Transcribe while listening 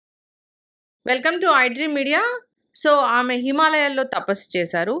Welcome to iDream media. So, ఆమె హిమాలయాల్లో తపస్సు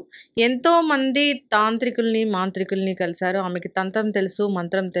చేశారు. ఎంతోమంది తాంత్రికుల్ని, మాంత్రికుల్ని కలిసారు. ఆమెకి తంత్రం తెలుసు,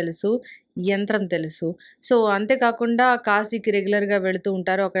 మంత్రం తెలుసు, యంత్రం తెలుసు. సో, అంతే కాకుండా కాశీకి రెగ్యులర్‌గా వెళుతూ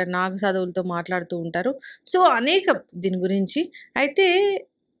ఉంటారు. అక్కడ నాగ సాధువులతో మాట్లాడుతూ ఉంటారు. సో, అనేకం దీని గురించి. అయితే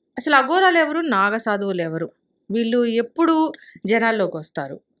అసలు అఘోరాలెవరు? నాగ సాధువులెవరు? వీళ్ళు ఎప్పుడు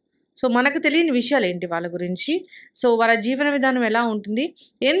జనాల్లోకొస్తారు? సో, మనకు తెలియని విషయాలేంటి వాళ్ళ గురించి? సో, వాళ్ళ జీవన విధానం ఎలా ఉంటుంది?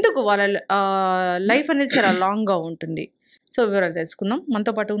 ఎందుకు వాళ్ళ లైఫ్ అనేది చాలా లాంగ్‌గా ఉంటుంది? సో, వివరాలు తెలుసుకుందాం.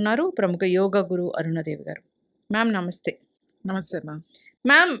 మనతో పాటు ఉన్నారు ప్రముఖ యోగా గురు అరుణాదేవి గారు. మ్యామ్ నమస్తే. నమస్తే మ్యామ్.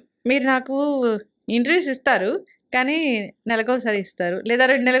 మ్యామ్ మీరు నాకు ఇంటర్వ్యూస్ ఇస్తారు. కానీ నెలకోసారి ఇస్తారు. లేదా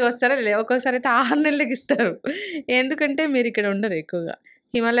 2 నెలలకొస్తారా? ఒక్కోసారి అయితే 6 నెలలకి ఇస్తారు. ఎందుకంటే మీరు ఇక్కడ ఉండరు ఎక్కువగా.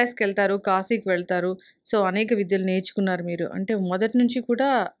 హిమాలయాస్‌కెళ్తారు, కాశీకి వెళ్తారు. సో, అనేక విద్యలు నేర్చుకున్నారు మీరు. అంటే మొదటి నుంచి కూడా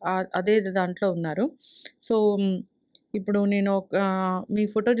అదే దాంట్లో ఉన్నారు. సో, ఇప్పుడు నేను మీ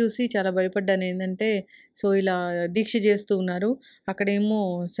ఫోటో చూసి చాలా భయపడ్డాను. ఏందంటే, సో, ఇలా దీక్ష చేస్తూ ఉన్నారు. అక్కడేమో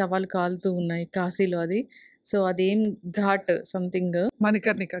శవాలు కాలుతూ ఉన్నాయి కాశీలో అది. సో, అదేం ఘాట్ సంథింగ్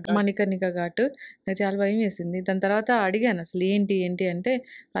మణికర్ణిక ఘాట్. మణికర్ణిక ఘాట్. నాకు చాలా భయమేసింది. దాని తర్వాత అడిగాను అసలు ఏంటి, ఏంటి అంటే,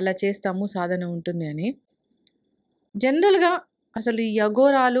 అలా చేస్తాము సాధన ఉంటుంది అని. జనరల్‌గా అసలు ఈ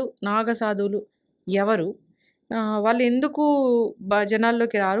అఘోరాలు, నాగ సాధువులు ఎవరు? వాళ్ళెందుకు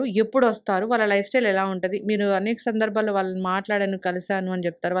జనాల్లోకి రారు? ఎప్పుడొస్తారు? వాళ్ళ లైఫ్ స్టైల్ ఎలా ఉంటది? మీరు అనేక సందర్భాల్లో వాళ్ళని మాట్లాడాను, కలిసాను అని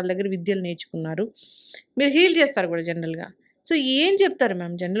చెప్తారు. వాళ్ళ దగ్గర విద్యలు నేర్చుకున్నారు. మీరు హీల్ చేస్తారు కూడా జనరల్‌గా. సో, ఏం చెప్తారు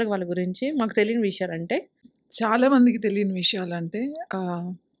మ్యామ్ జనరల్‌గా వాళ్ళ గురించి? మాకు తెలియని విషయాలంటే? చాలా మందికి తెలియని విషయాలంటే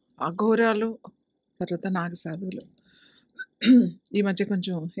అఘోరాలు, తర్వాత నాగసాధువులు. ఈ మధ్య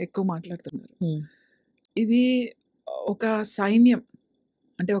కొంచెం ఎక్కువ మాట్లాడుతున్నారు. ఇది ఒక సైన్యం.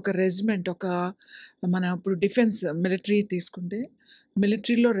 అంటే ఒక రెజిమెంట్, మన ఇప్పుడు డిఫెన్స్ మిలిటరీ తీసుకుంటే,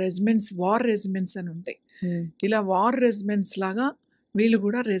 మిలిటరీలో రెజిమెంట్స్, వార్ రెజిమెంట్స్ అని ఉంటాయి. ఇలా వార్ రెజిమెంట్స్ లాగా వీళ్ళు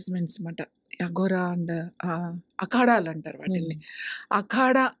కూడా రెజిమెంట్స్ మాట. అఘోరా అండ్ అఖాడాలు అంటారు వాటిని.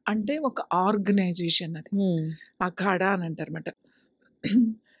 అఖాడా అంటే ఒక ఆర్గనైజేషన్ అది. అఖాడా అని అంటారు అన్నమాట.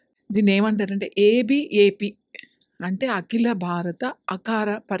 దీన్ని ఏమంటారంటే ఏబిఏపి అంటే అఖిల భారత అకార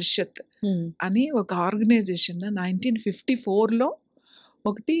పరిషత్ అని ఒక ఆర్గనైజేషన్ 1954లో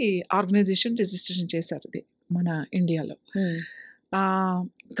ఒకటి ఆర్గనైజేషన్ రిజిస్ట్రేషన్ చేశారు ఇది మన ఇండియాలో.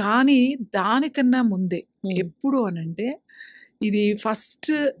 కానీ దానికన్నా ముందే ఎప్పుడు అనంటే, ఇది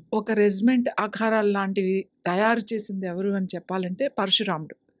ఫస్ట్ ఒక రెజిమెంట్ ఆకారాలు లాంటివి తయారు చేసింది ఎవరు అని చెప్పాలంటే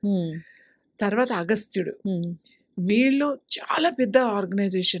పరశురాముడు, తర్వాత అగస్త్యుడు. వీళ్ళు చాలా పెద్ద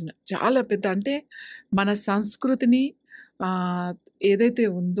ఆర్గనైజేషన్, చాలా పెద్ద. అంటే మన సంస్కృతిని ఏదైతే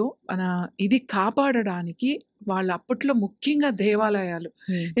ఉందో మన ఇది కాపాడడానికి వాళ్ళు అప్పట్లో ముఖ్యంగా దేవాలయాలు.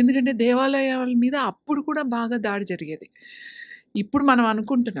 ఎందుకంటే దేవాలయాల మీద అప్పుడు కూడా బాగా దాడి జరిగేది. ఇప్పుడు మనం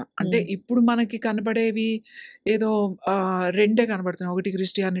అనుకుంటున్నాం అంటే ఇప్పుడు మనకి కనబడేవి ఏదో రెండే కనబడుతున్నాయి. ఒకటి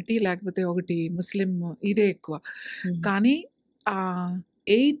క్రిస్టియానిటీ, లేకపోతే ఒకటి ముస్లిం, ఇదే ఎక్కువ. కానీ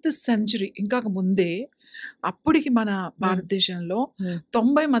 8th సెంచరీ ఇంకా ముందే అప్పటికి మన భారతదేశంలో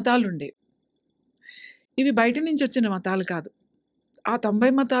 90 మతాలు ఉండేవి. ఇవి బయట నుంచి వచ్చిన మతాలు కాదు. ఆ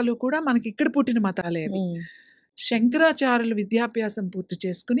 90 మతాలు కూడా మనకి ఇక్కడ పుట్టిన మతాలే అవి. శంకరాచార్యులు విద్యాభ్యాసం పూర్తి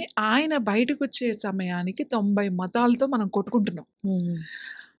చేసుకుని ఆయన బయటకు వచ్చే సమయానికి 90 మతాలతో మనం కొట్టుకుంటున్నాం.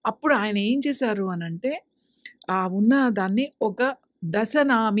 అప్పుడు ఆయన ఏం చేశారు అనంటే, ఉన్న దాన్ని ఒక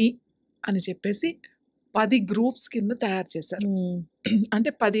దశనామి అని చెప్పేసి 10 గ్రూప్స్ కింద తయారు చేశారు. అంటే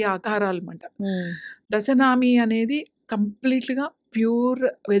 10 ఆకారాలు అన్నమాట. దశనామి అనేది కంప్లీట్‌గా ప్యూర్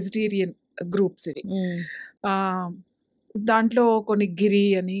వెజిటేరియన్ గ్రూప్స్ ఇవి. దాంట్లో కొన్ని గిరి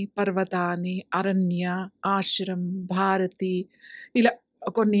అని, పర్వత అని, అరణ్య, ఆశ్రమ్, భారతి, ఇలా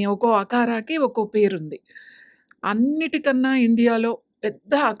కొన్ని ఒక్కో అకారాకి ఒక్కో పేరుంది. అన్నిటికన్నా ఇండియాలో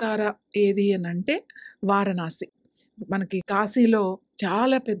పెద్ద అకార ఏది అనంటే వారణాసి. మనకి కాశీలో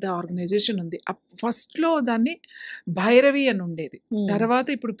చాలా పెద్ద ఆర్గనైజేషన్ ఉంది. ఫస్ట్‌లో దాన్ని భైరవి అని ఉండేది. తర్వాత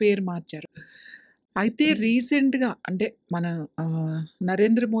ఇప్పుడు పేరు మార్చారు. అయితే రీసెంట్‌గా అంటే మన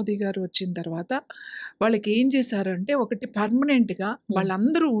నరేంద్ర మోదీ గారు వచ్చిన తర్వాత వాళ్ళకి ఏం చేశారంటే, ఒకటి పర్మనెంట్‌గా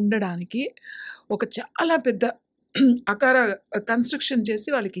వాళ్ళందరూ ఉండడానికి ఒక చాలా పెద్ద అకార కన్‌స్ట్రక్షన్ చేసి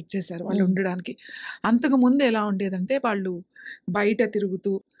వాళ్ళకి ఇచ్చేశారు వాళ్ళు ఉండడానికి. అంతకుముందు ఎలా ఉండేదంటే, వాళ్ళు బయట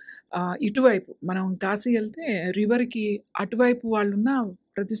తిరుగుతూ ఇటువైపు మనం కాశీ వెళ్తే రివర్‌కి అటువైపు వాళ్ళున్న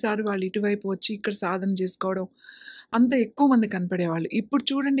ప్రతిసారి వాళ్ళు ఇటువైపు వచ్చి ఇక్కడ సాధన చేసుకోవడం, అంత ఎక్కువ మంది కనపడేవాళ్ళు. ఇప్పుడు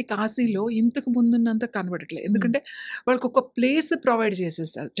చూడండి కాశీలో ఇంతకు ముందున్నంత కనబడట్లేదు. ఎందుకంటే వాళ్ళకి ఒక ప్లేస్ ప్రొవైడ్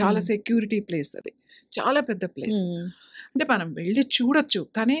చేసేసారు. చాలా సెక్యూరిటీ ప్లేస్ అది. చాలా పెద్ద ప్లేస్. అంటే మనం వెళ్ళి చూడొచ్చు.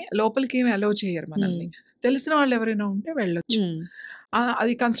 కానీ లోపలికి ఏమి అలౌ చేయరు మనల్ని. తెలిసిన వాళ్ళు ఎవరైనా ఉంటే వెళ్ళొచ్చు.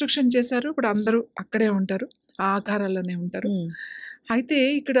 అది కన్‌స్ట్రక్షన్ చేశారు. ఇప్పుడు అందరూ అక్కడే ఉంటారు. ఆ ఆకారాల్లోనే ఉంటారు. అయితే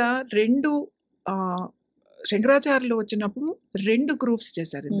ఇక్కడ 2 శంకరాచార్యులు వచ్చినప్పుడు 2 గ్రూప్స్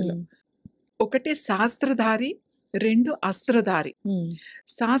చేశారు ఇందులో. ఒకటి శాస్త్రధారి, 2 అస్త్రధారి.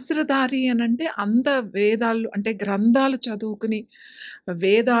 శాస్త్రధారి అనంటే అంత వేదాలు అంటే గ్రంథాలు చదువుకుని,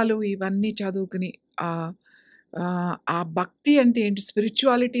 వేదాలు ఇవన్నీ చదువుకుని ఆ భక్తి అంటే ఏంటి,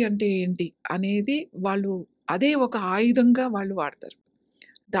 స్పిరిచువాలిటీ అంటే ఏంటి అనేది వాళ్ళు అదే ఒక ఆయుధంగా వాళ్ళు వాడతారు.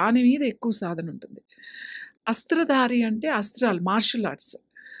 దాని మీద ఎక్కువ సాధన ఉంటుంది. అస్త్రధారి అంటే అస్త్రాలు, మార్షల్ ఆర్ట్స్.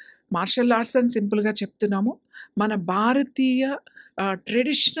 మార్షల్ ఆర్ట్స్ అని సింపుల్‌గా చెప్తున్నాము. మన భారతీయ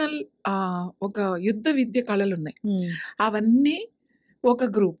ట్రెడిషనల్ ఒక యుద్ధ విద్య కళలున్నాయి. అవన్నీ ఒక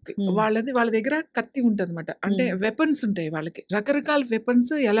గ్రూప్‌కి. వాళ్ళ దగ్గర కత్తి ఉంటదనమాట. అంటే వెపన్స్ ఉంటాయి వాళ్ళకి. రకరకాల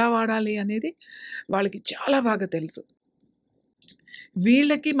వెపన్స్ ఎలా వాడాలి అనేది వాళ్ళకి చాలా బాగా తెలుసు.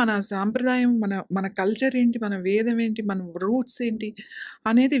 వీళ్ళకి మన సాంప్రదాయం, మన కల్చర్ ఏంటి, మన వేదం ఏంటి, మన రూట్స్ ఏంటి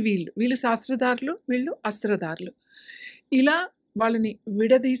అనేది వీళ్ళు శాస్త్రధారులు, వీళ్ళు అస్త్రధారులు. ఇలా వాళ్ళని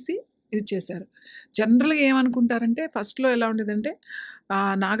విడదీసి ఇది చేశారు. జనరల్‌గా ఏమనుకుంటారంటే ఫస్ట్‌లో ఎలా ఉండేదంటే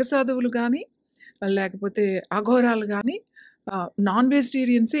నాగసాధువులు గానీ, లేకపోతే అఘోరాలు గానీ నాన్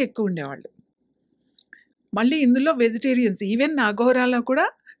వెజిటేరియన్సే ఎక్కువ ఉండేవాళ్ళు. మళ్ళీ ఇందులో వెజిటేరియన్స్, ఈవెన్ అఘోరాలో కూడా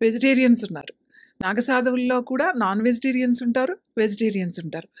వెజిటేరియన్స్ ఉన్నారు. నాగసాధువుల్లో కూడా నాన్ వెజిటేరియన్స్ ఉంటారు, వెజిటేరియన్స్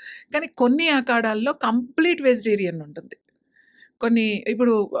ఉంటారు. కానీ కొన్ని అఖాడాల్లో కంప్లీట్ వెజిటేరియన్ ఉంటుంది. కొన్ని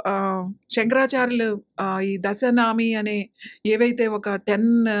ఇప్పుడు శంకరాచార్యులు ఈ దశనామి అనే ఏవైతే ఒక 10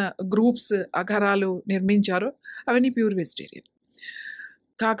 గ్రూప్స్ అఘరాలు నిర్మించారో అవన్నీ ప్యూర్ వెజిటేరియన్.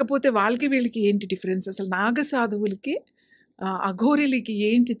 కాకపోతే వాళ్ళకి వీళ్ళకి ఏంటి డిఫరెన్స్, అసలు నాగసాధువులకి అఘోరీలకి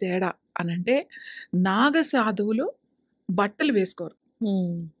ఏంటి తేడా అనంటే, నాగసాధువులు బట్టలు వేసుకోరు.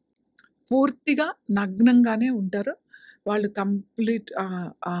 పూర్తిగా నగ్నంగానే ఉంటారు. వాళ్ళు కంప్లీట్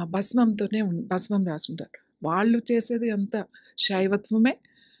భస్మం రాసుంటారు. వాళ్ళు చేసేది అంతా శైవత్వమే,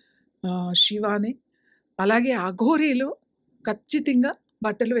 శివాని. అలాగే అఘోరీలు ఖచ్చితంగా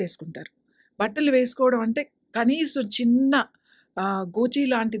బట్టలు వేసుకుంటారు. బట్టలు వేసుకోవడం అంటే కనీసం చిన్న గోచి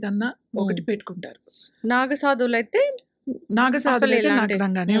లాంటిదన్నా ఒకటి పెట్టుకుంటారు. నాగసాధువులైతే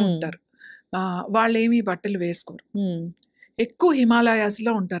నగ్నంగానే ఉంటారు. వాళ్ళేమీ బట్టలు వేసుకోరు. ఎక్కువ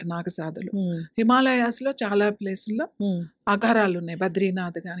హిమాలయాస్‌లో ఉంటారు నాగసాధులు. హిమాలయాస్‌లో చాలా ప్లేసుల్లో అఘారాలు ఉన్నాయి.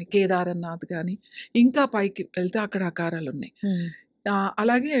 బద్రీనాథ్ గాని, కేదారనాథ్ గాని, ఇంకా పైకి వెళ్తే అక్కడ అఘారాలు ఉన్నాయి.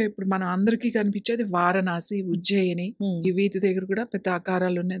 అలాగే ఇప్పుడు మన అందరికీ కనిపించేది వారణాసి, ఉజ్జయిని, వీటి దగ్గర కూడా పెద్ద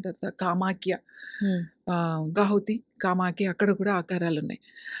అఘారాలు ఉన్నాయి. తర్వాత కామాఖ్య, గహౌతి, కామాఖ్య అక్కడ కూడా అఘారాలు ఉన్నాయి.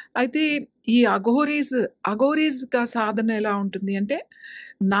 అయితే ఈ అఘోరీస్ సాధన ఎలా ఉంటుంది అంటే,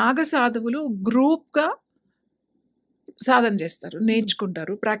 నాగసాధువులు గ్రూప్‌గా సాధన చేస్తారు,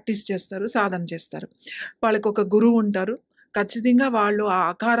 నేర్చుకుంటారు, ప్రాక్టీస్ చేస్తారు, సాధన చేస్తారు. వాళ్ళకొక గురువు ఉంటారు. ఖచ్చితంగా వాళ్ళు ఆ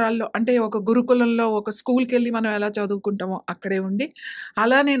అఖారాల్లో అంటే ఒక గురుకులంలో ఒక స్కూల్‌కెళ్ళి మనం ఎలా చదువుకుంటామో అక్కడే ఉండి,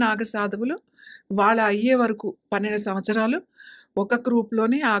 అలానే నాగసాధువులు వాళ్ళ అయ్యే వరకు 12 సంవత్సరాలు ఒక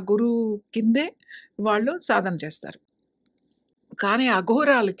గ్రూప్‌లోనే ఆ గురువు కిందే వాళ్ళు సాధన చేస్తారు. కానీ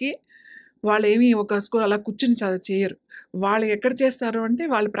అఘోరాలకి వాళ్ళేమి ఒక స్కూల్ అలా కూర్చొని చేయరు. వాళ్ళు ఎక్కడ చేస్తారు అంటే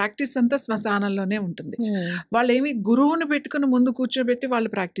వాళ్ళ ప్రాక్టీస్ అంతా శ్మశానంలోనే ఉంటుంది. వాళ్ళేమి గురువుని పెట్టుకుని ముందు కూర్చోబెట్టి వాళ్ళు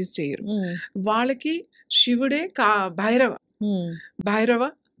ప్రాక్టీస్ చేయరు. వాళ్ళకి శివుడే భైరవ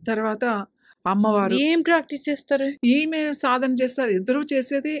తర్వాత అమ్మవారు. ఏం ప్రాక్టీస్ చేస్తారు? ఈమె సాధన చేస్తారు. ఇద్దరూ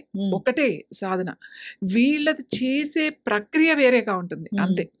చేసేది ఒకటే సాధన. వీళ్ళది చేసే ప్రక్రియ వేరేగా ఉంటుంది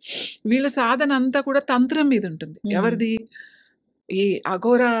అంతే. వీళ్ళ సాధన అంతా కూడా తంత్రం మీద ఉంటుంది. ఎవరిది? ఈ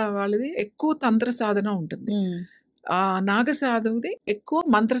అఘోర వాళ్ళది ఎక్కువ తంత్ర సాధన ఉంటుంది. నాగసాధువుది ఎక్కువ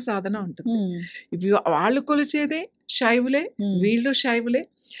మంత్ర సాధన ఉంటుంది. వాళ్ళు కొలిచేదే శైవులే, వీళ్ళు శైవులే.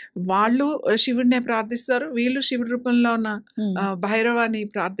 వాళ్ళు శివుడినే ప్రార్థిస్తారు, వీళ్ళు శివుడి రూపంలో ఉన్న భైరవాన్ని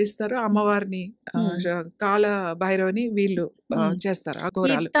ప్రార్థిస్తారు, అమ్మవారిని కాల భైరవని వీళ్ళు చేస్తారు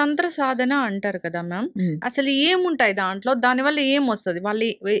అఘోరాలు. తంత్ర సాధన అంటారు కదా మ్యామ్, అసలు ఏముంటాయి దాంట్లో? దానివల్ల ఏమొస్తుంది? వాళ్ళు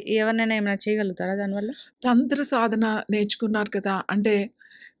ఎవరినైనా ఏమైనా చేయగలుగుతారా దానివల్ల? తంత్ర సాధన నేర్చుకున్నారు కదా అంటే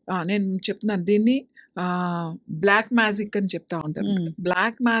నేను చెప్తున్నాను దీన్ని బ్లాక్ మ్యాజిక్ అని చెప్తా ఉంటాను.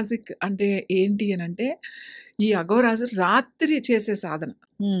 బ్లాక్ మ్యాజిక్ అంటే ఏంటి అని అంటే, ఈ అఘోరాసు రాత్రి చేసే సాధన.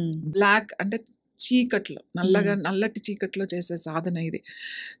 బ్లాక్ అంటే చీకట్లో, నల్లటి చీకట్లో చేసే సాధన ఇది.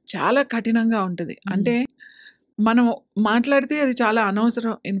 చాలా కఠినంగా ఉంటుంది. అంటే మనం మాట్లాడితే అది చాలా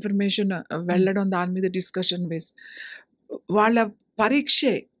అనవసరం ఇన్ఫర్మేషన్ వెళ్ళడం, దాని మీద డిస్కషన్ వేసి వాళ్ళ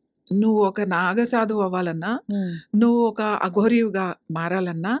పరీక్షే. నువ్వు ఒక నాగసాధువు అవ్వాలన్నా, నువ్వు ఒక అఘోరిగా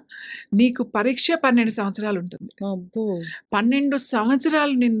మారాలన్నా నీకు పరీక్ష 12 సంవత్సరాలు ఉంటుంది. 12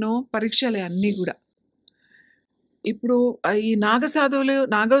 సంవత్సరాలు నిన్ను పరీక్షలే అన్నీ కూడా. ఇప్పుడు ఈ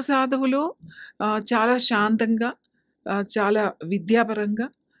నాగసాధువులు చాలా శాంతంగా, చాలా విద్యాపరంగా,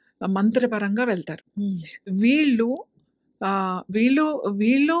 మంత్రపరంగా వెళ్తారు.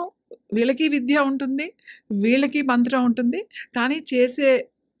 వీళ్ళకి విద్య ఉంటుంది, వీళ్ళకి మంత్రం ఉంటుంది. కానీ చేసే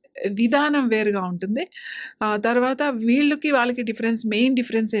విధానం వేరుగా ఉంటుంది. తర్వాత వీళ్ళకి, వాళ్ళకి మెయిన్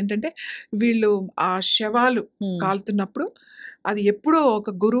డిఫరెన్స్ ఏంటంటే, వీళ్ళు ఆ శవాలు కాలుతున్నప్పుడు అది ఎప్పుడో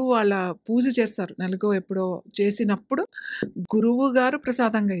ఒక గురువు వాళ్ళ పూజ చేస్తారు. నెలకో ఎప్పుడో చేసినప్పుడు గురువు గారు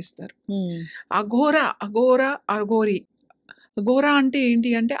ప్రసాదంగా ఇస్తారు. అఘోరి. అఘోర అంటే ఏంటి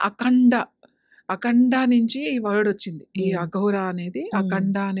అంటే అఖండ నుంచి ఈ వర్డ్ వచ్చింది. ఈ అఘోర అనేది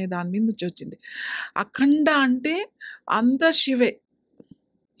అఖండ అనే దాని మీద నుంచి వచ్చింది. అఖండ అంటే అంత శివే,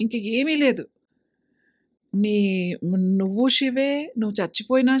 ఇంక ఏమీ లేదు. నువ్వు శివే, నువ్వు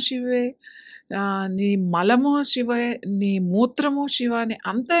చచ్చిపోయినా శివే, నీ మలము శివే, నీ మూత్రము శివ అని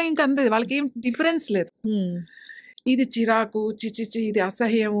అంతా ఇంకంతే. వాళ్ళకేం డిఫరెన్స్ లేదు. ఇది చిరాకు, చిచిచి ఇది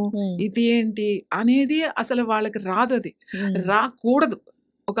అసహ్యము, ఇది ఏంటి అనేది అసలు వాళ్ళకి రాదు. అది రాకూడదు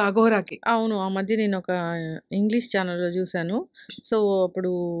ఒక అఘోరాకి. అవును. ఆ మధ్య నేను ఒక ఇంగ్లీష్ ఛానల్‌లో చూసాను. సో,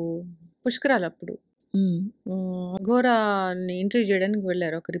 అప్పుడు పుష్కరాలప్పుడు అఘోరాని ఇంటర్వ్యూ చేయడానికి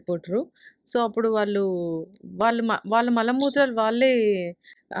వెళ్ళారు ఒక రిపోర్టరు. సో, అప్పుడు వాళ్ళ మలమూత్రాలు వాళ్ళే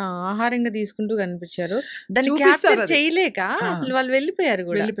ఆహారంగా తీసుకుంటూ కనిపించారు. దాన్ని చూపిస్తారు క్యాప్చర్ అది. చేయలేక అసలు వాళ్ళు వెళ్ళిపోయారు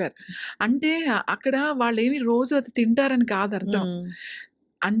గూడా. వెళ్ళిపోయారు. అంటే అక్కడ వాళ్ళేమి రోజు అది తింటారని కాదు అర్థం.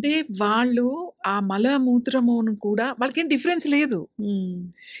 అంటే వాళ్ళు ఆ మలమూత్రమును కూడా వాళ్ళకేం డిఫరెన్స్ లేదు.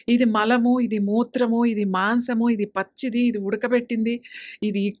 ఇది మలము, ఇది మూత్రము, ఇది మాంసము, ఇది పచ్చిది, ఇది ఉడకబెట్టింది,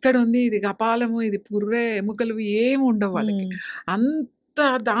 ఇది ఇక్కడుంది, ఇది కపాలము, ఇది పుర్రె ఎముకలు ఏమి ఉండవు వాళ్ళకి. అంత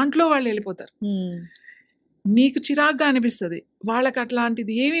దాంట్లో వాళ్ళు వెళ్ళిపోతారు. నీకు చిరాగ్గా అనిపిస్తది. వాళ్ళకి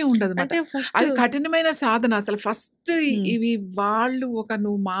అట్లాంటిది ఏమీ ఉండదన్నమాట. అంటే ఫస్ట్ అది కఠినమైన సాధన. అసలు ఫస్ట్ ఇవి వాళ్ళు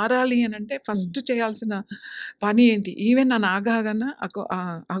నువ్వు మారాలి అనంటే ఫస్ట్ చేయాల్సిన పని ఏంటి? ఈవెన్ నా నాగాగన్న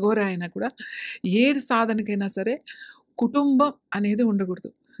అఘోర అయినా కూడా ఏది సాధనకైనా సరే కుటుంబం అనేది ఉండకూడదు.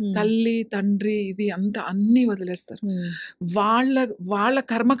 తల్లి, తండ్రి ఇది అంతా అన్నీ వదిలేస్తారు. వాళ్ళ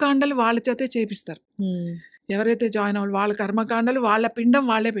కర్మకాండలు వాళ్ళ చేతే చేపిస్తారు. ఎవరైతే జాయిన్ అవ్వాలి వాళ్ళ కర్మకాండలు, వాళ్ళ పిండం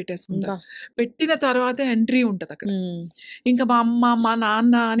వాళ్ళే పెట్టేసుకుంటారు. పెట్టిన తర్వాతే ఎంట్రీ ఉంటది అక్కడ. ఇంకా మా అమ్మ, మా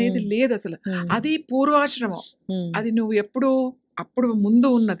నాన్న అనేది లేదు అసలు. అది పూర్వాశ్రమం. అది నువ్వు అప్పుడు ముందు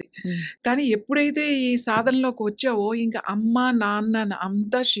ఉన్నది. కానీ ఎప్పుడైతే ఈ సాధనలోకి వచ్చావో ఇంకా అమ్మ, నాన్న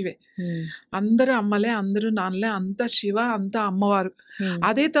అంతా శివే. అందరూ అమ్మలే, అందరూ నాన్నలే, అంతా శివ, అంతా అమ్మవారు.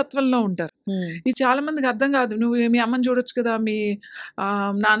 అదే తత్వంలో ఉంటారు. ఇది చాలా మందికి అర్థం కాదు. నువ్వు మీ అమ్మని చూడొచ్చు కదా, మీ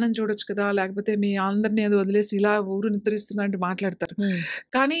నాన్నని చూడొచ్చు కదా, లేకపోతే మీ అందరిని ఏదో వదిలేసి ఇలా ఊరు నిద్రిస్తున్నట్టు మాట్లాడతారు.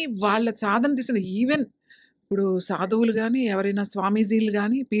 కానీ వాళ్ళ సాధన తీసుకుని ఈవెన్ ఇప్పుడు సాధువులు గానీ, ఎవరైనా స్వామీజీలు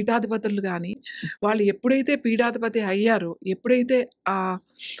గానీ, పీఠాధిపతులు గానీ, వాళ్ళు ఎప్పుడైతే పీఠాధిపతి అయ్యారో, ఎప్పుడైతే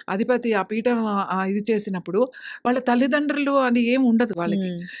అధిపతి ఆ పీఠం ఇది చేసినప్పుడు వాళ్ళ తల్లిదండ్రులు అని ఏమి ఉండదు వాళ్ళకి.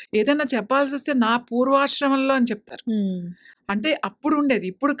 ఏదైనా చెప్పాల్సొస్తే నా పూర్వాశ్రమంలో అని చెప్తారు. అంటే అప్పుడు ఉండేది,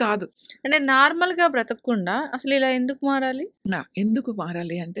 ఇప్పుడు కాదు. అంటే నార్మల్‌గా బ్రతకకుండా అసలు ఇలా ఎందుకు మారాలి? ఎందుకు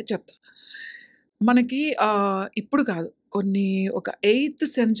మారాలి అంటే చెప్తా. మనకి ఇప్పుడు కాదు, ఒక 8th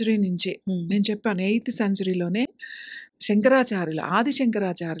సెంచరీ నుంచే నేను చెప్పాను. 8th సెంచరీలోనే ఆది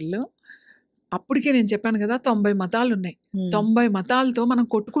శంకరాచార్యులు అప్పటికే నేను చెప్పాను కదా 90 మతాలున్నాయి. 90 మతాలతో మనం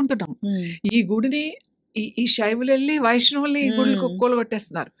కొట్టుకుంటున్నాం. ఈ గుడిని ఈ శైవులెళ్ళి వైష్ణవుల్ని ఈ గుడులకు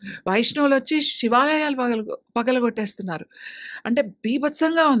కూలగొట్టేస్తున్నారు. వైష్ణవులు వచ్చి శివాలయాలు పగలగొట్టేస్తున్నారు. అంటే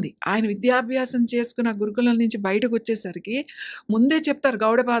బీభత్సంగా ఉంది. ఆయన విద్యాభ్యాసం చేసుకున్న గురుకులం నుంచి బయటకు వచ్చేసరికి ముందే చెప్తారు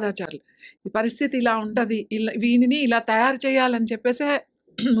గౌడపాదాచార్యులు, ఈ పరిస్థితి ఇలా ఉంటది, వీనిని ఇలా తయారు చేయాలని చెప్పేసే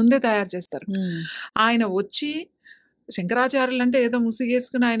ముందే తయారు చేస్తారు. ఆయన వచ్చి శంకరాచార్యులు అంటే ఏదో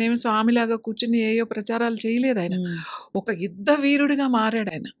ముసుగేసుకుని ఆయన ఏమి స్వామిలాగా కూర్చుని ఏయో ప్రచారాలు చేయలేదు. ఆయన ఒక యుద్ధ వీరుడిగా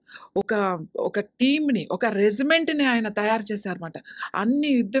మారాడు. ఆయన ఒక టీంని, ఒక రెజిమెంట్ని ఆయన తయారు చేశారన్నమాట. అన్ని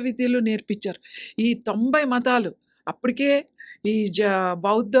యుద్ధ విద్యలు నేర్పించారు. ఈ 90 మతాలు అప్పటికే ఈ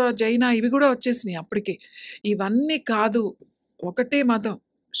బౌద్ధ, జైన ఇవి కూడా వచ్చేసినాయి అప్పటికే. ఇవన్నీ కాదు, ఒకటే మతం,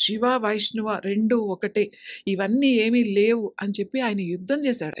 శివ వైష్ణవ 2 ఒకటే, ఇవన్నీ ఏమీ లేవు అని చెప్పి ఆయన యుద్ధం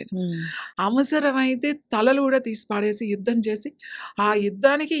చేశాడు. ఆయన అవసరమైతే తలలు కూడా తీసి పాడేసి యుద్ధం చేసి, ఆ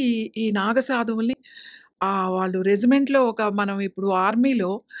యుద్ధానికి ఈ నాగసాధువుల్ని వాళ్ళు రెజిమెంట్లో మనం ఇప్పుడు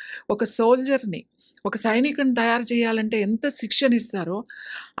ఆర్మీలో ఒక సోల్జర్ని, ఒక సైనికుని తయారు చేయాలంటే ఎంత శిక్షణ ఇస్తారో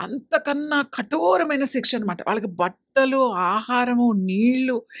అంతకన్నా కఠోరమైన శిక్ష అనమాట. వాళ్ళకి బట్టలు, ఆహారము,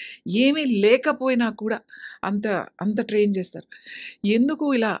 నీళ్లు ఏమీ లేకపోయినా కూడా అంత ట్రైన్ చేస్తారు. ఎందుకు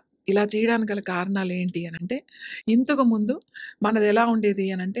ఇలా చేయడానికి గల కారణాలు ఏంటి అనంటే, ఇంతకు ముందు మనది ఎలా ఉండేది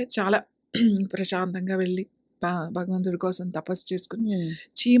అనంటే చాలా ప్రశాంతంగా వెళ్ళి భగవంతుడి కోసం తపస్సు చేసుకుని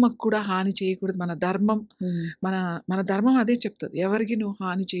చీమకు కూడా హాని చేయకూడదు. మన ధర్మం అదే చెప్తుంది. ఎవరికి నువ్వు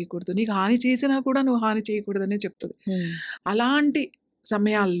హాని చేయకూడదు, నీకు హాని చేసినా కూడా నువ్వు హాని చేయకూడదు అనే చెప్తుంది. అలాంటి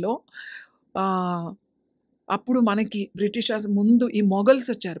సమయాల్లో అప్పుడు మనకి బ్రిటిషర్స్ ముందు ఈ మొఘల్స్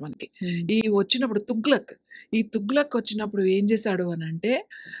వచ్చారు మనకి. ఈ వచ్చినప్పుడు తుగ్లక్ వచ్చినప్పుడు ఏం చేశాడు అని అంటే,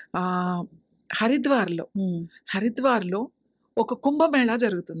 హరిద్వార్లో ఒక కుంభమేళా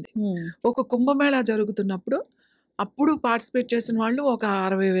జరుగుతుంది. ఒక కుంభమేళా జరుగుతున్నప్పుడు అప్పుడు పార్టిసిపేట్ చేసిన వాళ్ళు ఒక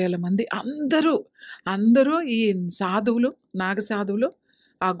 60,000 మంది. అందరూ ఈ సాధువులు, నాగ సాధువులు,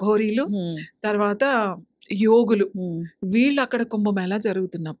 అఘోరీలు, తర్వాత యోగులు వీళ్ళు అక్కడ కుంభమేళా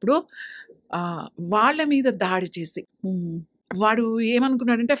జరుగుతున్నప్పుడు వాళ్ళ మీద దాడి చేసి వాడు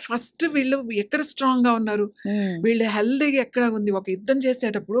ఏమనుకున్నాడంటే ఫస్ట్ వీళ్ళు ఎక్కడ స్ట్రాంగ్‌గా ఉన్నారు? వీళ్ళ హెల్తీగా ఎక్కడ ఉంది? ఒక యుద్ధం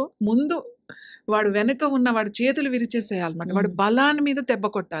చేసేటప్పుడు ముందు వాడు వెనక ఉన్న వాడి చేతులు విరిచేసేయాలన్నమాట. వాడు బలాన్ని మీద దెబ్బ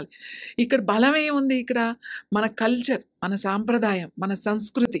కొట్టాలి. ఇక్కడ బలం ఏముంది ఇక్కడ? మన కల్చర్, మన సాంప్రదాయం, మన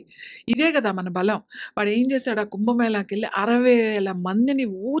సంస్కృతి. ఇదే కదా మన బలం. వాడు ఏం చేశాడు? ఆ కుంభమేళాకెళ్ళి 60,000 మందిని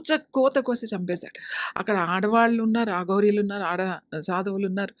ఊచకోత కోసి చంపేశాడు. అక్కడ ఆడవాళ్ళున్నారు, అఘోరీలున్నారు, ఆడ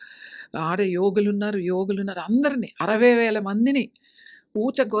సాధువులున్నారు, ఆడ యోగులున్నారు. అందరిని 60,000 మందిని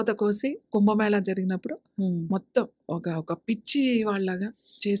ఊచకోత కోసి కుంభమేళా జరిగినప్పుడు మొత్తం ఒక పిచ్చి వాళ్ళలాగా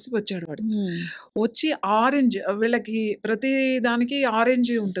చేసి వచ్చాడు వాడు. వచ్చి ఆరెంజ్ వీళ్ళకి ప్రతి దానికి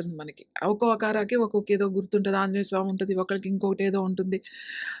ఆరెంజ్ ఉంటుంది మనకి. ఒక్కొక్క ఆరాకి ఒక్కొక్క ఏదో గుర్తుంటుంది. ఆంజనేయ స్వామి ఉంటుంది, ఒకరికి ఇంకొకటి ఏదో ఉంటుంది.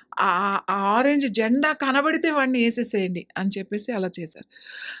 ఆ ఆరెంజ్ జెండా కనబడితే వాడిని వేసేసేయండి అని చెప్పేసి అలా చేశారు.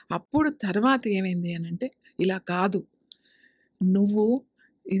 అప్పుడు తర్వాత ఏమైంది అని అంటే, ఇలా కాదు, నువ్వు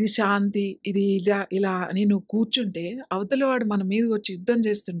ఇది శాంతి, ఇది ఇలా అని నువ్వు కూర్చుంటే అవతల వాడు మన మీద వచ్చి యుద్ధం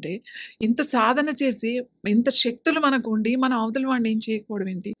చేస్తుంటే, ఇంత సాధన చేసి ఇంత శక్తులు మనకు ఉండి మనం అవతల వాడిని ఏం చేయకపోవడం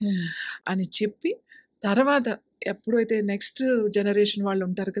ఏంటి అని చెప్పి, తర్వాత ఎప్పుడైతే నెక్స్ట్ జనరేషన్ వాళ్ళు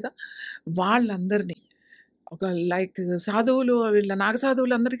ఉంటారు కదా, వాళ్ళందరినీ ఒక లైక్ సాధువులు, వీళ్ళ నాగ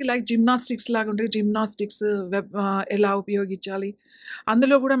సాధువులందరికీ లైక్ జిమ్నాస్టిక్స్ లాగా ఉంటాయి. జిమ్నాస్టిక్స్ ఎలా ఉపయోగించాలి,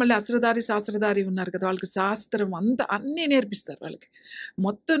 అందులో కూడా మళ్ళీ అస్త్రధారి శాస్త్రధారి ఉన్నారు కదా, వాళ్ళకి శాస్త్రం అంతా అన్నీ నేర్పిస్తారు. వాళ్ళకి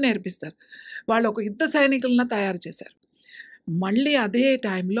మొత్తం నేర్పిస్తారు. వాళ్ళు ఒక యుద్ధ సైనికులను తయారు చేశారు. మళ్ళీ అదే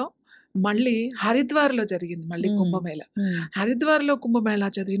టైంలో మళ్ళీ హరిద్వార్లో జరిగింది మళ్ళీ కుంభమేళా. హరిద్వార్లో కుంభమేళా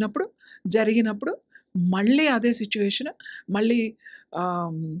జరిగినప్పుడు మళ్ళీ అదే సిచ్యువేషన్. మళ్ళీ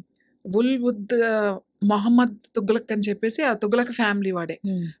ఉద్ మొహమ్మద్ తుగ్లక్ అని చెప్పేసి ఆ తుగ్లక్ ఫ్యామిలీ వాడే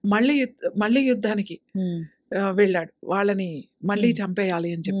మళ్ళీ యుద్ధానికి వెళ్ళాడు. వాళ్ళని మళ్ళీ చంపేయాలి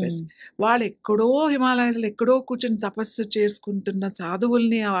అని చెప్పేసి వాళ్ళు ఎక్కడో హిమాలయాస్లో ఎక్కడో కూర్చొని తపస్సు చేసుకుంటున్న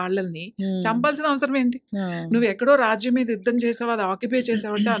సాధువుల్ని వాళ్ళని చంపాల్సిన అవసరం ఏంటి? నువ్వు ఎక్కడో రాజ్యం మీద యుద్ధం చేసావు, అది ఆక్యుపై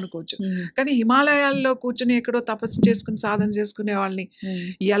చేసావంటే అనుకోవచ్చు. కానీ హిమాలయాల్లో కూర్చొని ఎక్కడో తపస్సు చేసుకుని సాధన చేసుకునే వాళ్ళని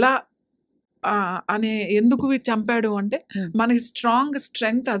ఎలా ఎందుకు చంపాడు అంటే, మనకి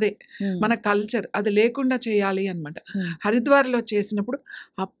స్ట్రెంగ్త్ అదే, మన కల్చర్ అది లేకుండా చేయాలి అనమాట. హరిద్వార్లో చేసినప్పుడు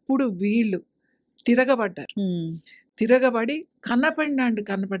అప్పుడు వీళ్ళు తిరగబడి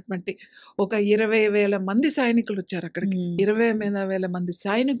కన్నపడి ఒక 20,000 మంది సైనికులు వచ్చారు అక్కడికి. 20,000 మంది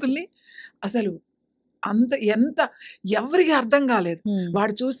సైనికుల్ని అసలు ఎంత ఎవరికి అర్థం కాలేదు.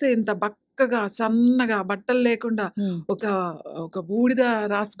 వాడు చూస్తే ఇంత బక్కగా సన్నగా బట్టలు లేకుండా ఒక బూడిద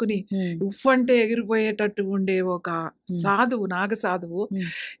రాసుకుని ఉఫ్ అంటే ఎగిరిపోయేటట్టు ఉండే ఒక సాధువు, నాగ సాధువు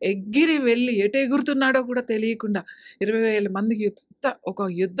ఎగిరి వెళ్ళి ఎటు ఎగురుతున్నాడో కూడా తెలియకుండా 20,000 మందికి ఒక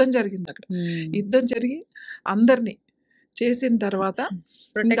యుద్ధం జరిగింది అక్కడ. యుద్ధం జరిగి అందరినీ చేసిన తర్వాత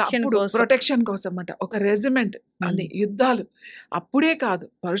ప్రొటెక్షన్ కోసం అన్నమాట, ఒక రెజిమెంట్ అని యుద్ధాలు. అప్పుడే కాదు,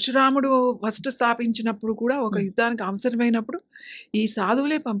 పరశురాముడు ఫస్ట్ స్థాపించినప్పుడు కూడా ఒక యుద్ధానికి అవసరమైనప్పుడు ఈ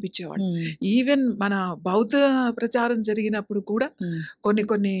సాధువులే పంపించేవాడు. ఈవెన్ మన బౌద్ధ ప్రచారం జరిగినప్పుడు కూడా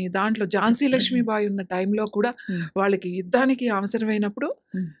కొన్ని దాంట్లో ఝాన్సీ లక్ష్మీబాయి ఉన్న టైంలో కూడా వాళ్ళకి యుద్ధానికి అవసరమైనప్పుడు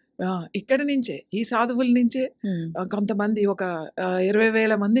ఇక్కడి నుంచే ఈ సాధువుల నుంచే కొంతమంది ఒక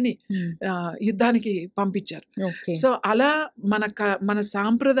 20,000 మందిని యుద్ధానికి పంపించారు. సో అలా మన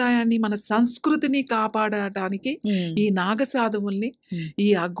సాంప్రదాయాన్ని, మన సంస్కృతిని కాపాడటానికి ఈ నాగ సాధువుల్ని, ఈ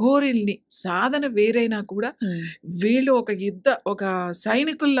అఘోరిల్ని, సాధన వేరైనా కూడా వీళ్ళు ఒక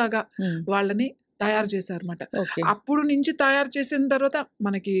సైనికుల్లాగా వాళ్ళని తయారు చేశారన్నమాట. అప్పుడు నుంచి తయారు చేసిన తర్వాత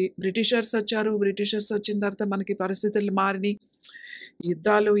మనకి బ్రిటిషర్స్ వచ్చారు. బ్రిటిషర్స్ వచ్చిన తర్వాత మనకి పరిస్థితులు మారినాయి,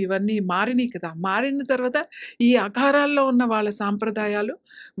 యుద్ధాలు ఇవన్నీ మారినాయి కదా. మారిన తర్వాత ఈ అఘారాల్లో ఉన్న వాళ్ళ సాంప్రదాయాలు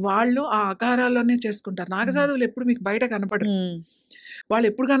వాళ్ళు ఆ అఘారాల్లోనే చేసుకుంటారు. నాగసాధువులు ఎప్పుడు మీకు బయట కనపడరు. వాళ్ళు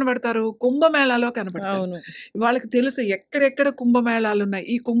ఎప్పుడు కనబడతారు? కుంభమేళాలో కనబడతారు. వాళ్ళకి తెలుసు ఎక్కడెక్కడ కుంభమేళాలు ఉన్నాయి.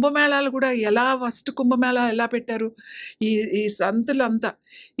 ఈ కుంభమేళాలు కూడా ఫస్ట్ కుంభమేళా ఎలా పెట్టారు, ఈ సంతులంతా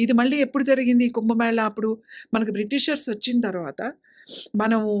ఇది మళ్ళీ ఎప్పుడు జరిగింది ఈ కుంభమేళా? అప్పుడు మనకు బ్రిటిషర్స్ వచ్చిన తర్వాత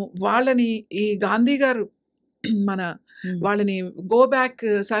మనం వాళ్ళని, ఈ గాంధీ గారు వాళ్ళని గో బ్యాక్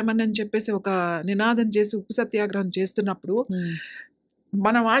సైమన్ అని చెప్పేసి ఒక నినాదం చేసి ఉప్పు సత్యాగ్రహం చేస్తున్నప్పుడు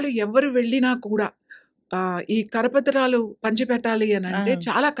మన వాళ్ళు ఎవరు వెళ్ళినా కూడా ఈ కరపత్రాలు పంచిపెట్టాలి అని అంటే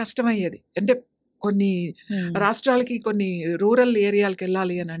చాలా కష్టమయ్యేది. అంటే కొన్ని రాష్ట్రాలకి, కొన్ని రూరల్ ఏరియాలకు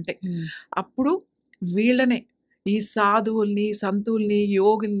వెళ్ళాలి అని అంటే అప్పుడు వీళ్ళనే ఈ సాధువుల్ని, సంతుల్ని,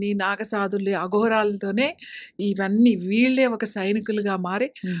 యోగుల్ని, నాగసాధుల్ని, అఘోరాలతోనే ఇవన్నీ వీళ్ళే ఒక సైనికులుగా మారి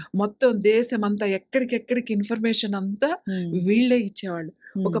మొత్తం దేశమంతా ఎక్కడికెక్కడికి ఇన్ఫర్మేషన్ అంతా వీళ్ళే ఇచ్చేవాళ్ళు.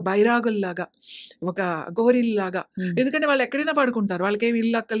 ఒక బైరాగుల్లాగా, ఒక అఘోరీల్లాగా. ఎందుకంటే వాళ్ళు ఎక్కడైనా పడుకుంటారు. వాళ్ళకేమి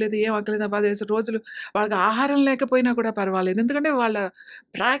ఇల్లు అక్కర్లేదు, ఏం అక్కర్లేదు. 10 రోజులు వాళ్ళకి ఆహారం లేకపోయినా కూడా పర్వాలేదు. ఎందుకంటే వాళ్ళ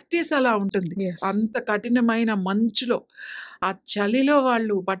ప్రాక్టీస్ అలా ఉంటుంది. యెస్. అంత కఠినమైన మంచులో, ఆ చలిలో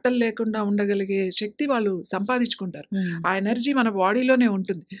వాళ్ళు బట్టలు లేకుండా ఉండగలిగే శక్తి వాళ్ళు సంపాదించుకుంటారు. ఆ ఎనర్జీ మన బాడీలోనే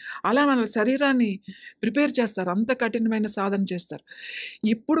ఉంటుంది. అలా మన శరీరాన్ని ప్రిపేర్ చేస్తారు. అంత కఠినమైన సాధన చేస్తారు.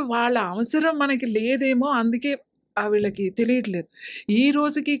 ఇప్పుడు వాళ్ళ అవసరం మనకి లేదేమో, అందుకే వీళ్ళకి తెలియట్లేదు. ఈ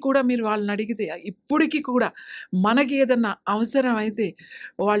రోజుకి కూడా మీరు వాళ్ళని అడిగితే ఇప్పటికి కూడా మనకి ఏదన్నా అవసరం అయితే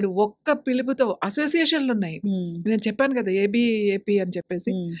వాళ్ళు ఒక్క పిలుపుతో అసోసియేషన్‌లున్నాయి. నేను చెప్పాను కదా! ఏబీఏపీ అని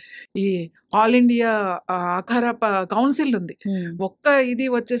చెప్పేసి. ఈ ఆల్ ఇండియా అఖారా కౌన్సిల్ ఉంది. ఒక్క ఇది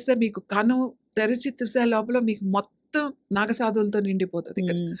వచ్చేస్తే మీకు కను తెరిచి చూసే లోపల మీకు మొత్తం నాగసాధువులతో నిండిపోతది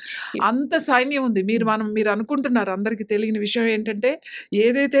ఇక్కడ. అంత సైన్యం ఉంది. మీరు అనుకుంటున్నారు, అందరికి తెలియని విషయం ఏంటంటే,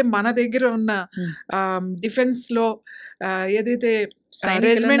 ఏదైతే మన దగ్గర ఉన్న డిఫెన్స్‌లో ఏదైతే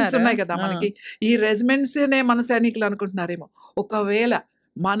రెజిమెంట్స్ ఉన్నాయి కదా మనకి, ఈ రెజిమెంట్స్‌నే మన సైనికులు అనుకుంటున్నారేమో. ఒకవేళ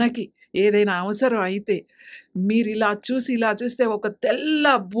మనకి ఏదైనా అవసరం అయితే మీరు ఇలా చూస్తే ఒక తెల్ల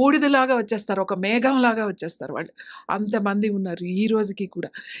బూడిదలాగా వచ్చేస్తారు. ఒక మేఘంలాగా వచ్చేస్తారు వాళ్ళు. అంతమంది ఉన్నారు ఈ రోజుకి కూడా.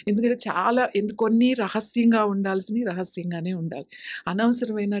 ఎందుకంటే చాలా కొన్ని రహస్యంగా ఉండాల్సినవి రహస్యంగానే ఉండాలి.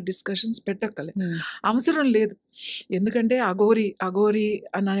 అనవసరమైన డిస్కషన్స్ పెట్టక్కర్లేదు. అవసరం లేదు. ఎందుకంటే అఘోరి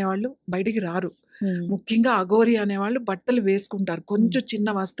అనేవాళ్ళు బయటికి రారు. ముఖ్యంగా అఘోరి అనేవాళ్ళు బట్టలు వేసుకుంటారు. కొంచెం చిన్న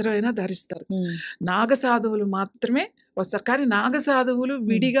వస్త్రమైనా ధరిస్తారు. నాగసాధువులు మాత్రమే వస్తారు. కానీ నాగసాధువులు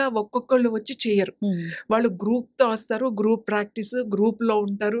విడిగా ఒక్కొక్కళ్ళు వచ్చి చేయరు. వాళ్ళు గ్రూప్‌తో వస్తారు. గ్రూప్ ప్రాక్టీస్, గ్రూప్‌లో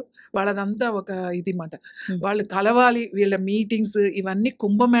ఉంటారు. వాళ్ళదంతా ఒక ఇది మాట. వాళ్ళు కలవాలి. వీళ్ళ మీటింగ్స్ ఇవన్నీ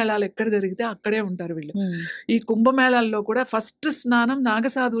కుంభమేళాలు ఎక్కడ జరిగితే అక్కడే ఉంటారు వీళ్ళు. ఈ కుంభమేళాల్లో కూడా ఫస్ట్ స్నానం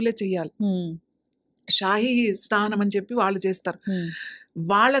నాగసాధువులే చేయాలి. షాహీ స్నానం అని చెప్పి వాళ్ళు చేస్తారు.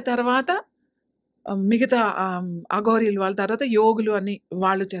 వాళ్ళ తర్వాత మిగతా అఘోరీలు, వాళ్ళ తర్వాత యోగులు అని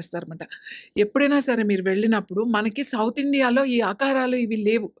వాళ్ళు చేస్తారన్నమాట. ఎప్పుడైనా సరే మీరు వెళ్ళినప్పుడు మనకి సౌత్ ఇండియాలో ఈ ఆకారాలు ఇవి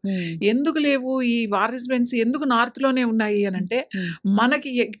లేవు. ఎందుకు లేవు? ఈ వార్ రెజిమెంట్స్ ఎందుకు నార్త్‌లోనే ఉన్నాయి అనంటే,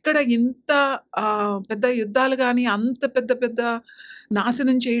 మనకి ఎక్కడ ఇంత పెద్ద యుద్ధాలు గానీ, అంత పెద్ద పెద్ద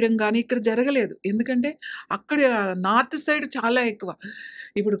నాశనం చేయడం గానీ ఇక్కడ జరగలేదు. ఎందుకంటే అక్కడ నార్త్ సైడ్ చాలా ఎక్కువ.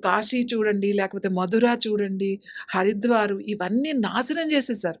 ఇప్పుడు కాశీ చూడండి, లేకపోతే మధుర చూడండి, హరిద్వార్ ఇవన్నీ నాశనం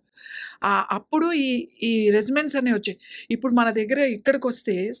చేసేసారు. అప్పుడు ఈ రెజిమెంట్స్ అనేవి వచ్చాయి. ఇప్పుడు మన దగ్గర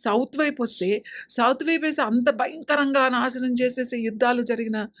ఇక్కడికొస్తే సౌత్ వైపేసి అంత భయంకరంగా నాశనం చేసేసి యుద్ధాలు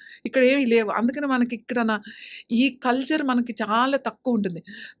జరిగిన ఇక్కడ ఏమీ లేవు. అందుకని మనకి ఇక్కడ ఈ కల్చర్ మనకి చాలా తక్కువ ఉంటుంది.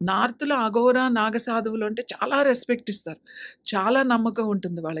 నార్త్‌లో అఘోరా, నాగసాధువులు అంటే చాలా రెస్పెక్ట్ ఇస్తారు. చాలా నమ్మకం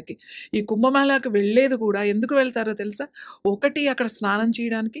ఉంటుంది వాళ్ళకి. ఈ కుంభమేళాకి వెళ్ళేది కూడా ఎందుకు వెళ్తారో తెలుసా? ఒకటి అక్కడ స్నానం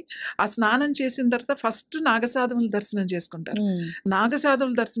చేయడానికి. ఆ స్నానం చేసిన తర్వాత ఫస్ట్ నాగసాధువుల దర్శనం చేసుకుంటారు.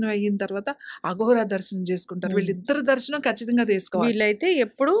 నాగసాధువుల దర్శనం అయిన తర్వాత అఘోరా దర్శనం చేసుకుంటారు. వీళ్ళిద్దరు దర్శనం ఖచ్చితంగా చేసుకోవాలి. వీళ్ళైతే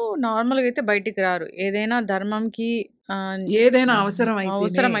ఎప్పుడు నార్మల్‌గా అయితే బయటికి రారు. ఏదైనా ధర్మంకి ఏదైనా అవసరం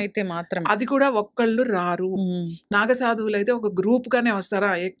అయితే మాత్రం. అది కూడా ఒక్కళ్ళు రారు. నాగసాధువులైతే ఒక గ్రూప్‌గానే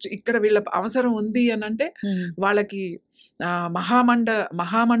వస్తారా? ఇక్కడ వీళ్ళ అవసరం ఉంది అనంటే వాళ్ళకి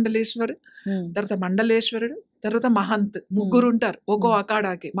మహామండలేశ్వరు, తర్వాత మండలేశ్వరుడు, తర్వాత మహంత్ ముగ్గురు ఉంటారు ఒక్కో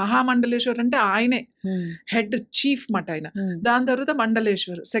అఖాడాకి. మహామండలేశ్వర్ అంటే ఆయనే హెడ్ చీఫ్ మాట ఆయన. దాని తర్వాత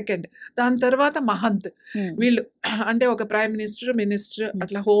మండలేశ్వర్ సెకండ్, దాని తర్వాత మహంత్. వీళ్ళు అంటే ఒక ప్రైమ్ మినిస్టర్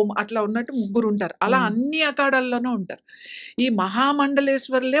అట్లా హోమ్ అట్లా ఉన్నట్టు ముగ్గురు ఉంటారు. అలా అన్ని అఖాడాల్లోనూ ఉంటారు. ఈ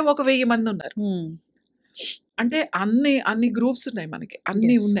మహామండలేశ్వర్లే 1000 మంది ఉన్నారు. అంటే అన్ని గ్రూప్స్ ఉన్నాయి మనకి.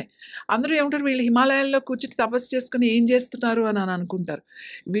 అన్నీ ఉన్నాయి. అందరూ ఏమంటారు, వీళ్ళు హిమాలయాల్లో కూర్చొని తపస్సు చేసుకొని ఏం చేస్తున్నారు అని అనుకుంటారు.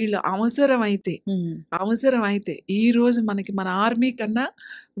 వీళ్ళు అవసరమైతే ఈరోజు మనకి మన ఆర్మీ కన్నా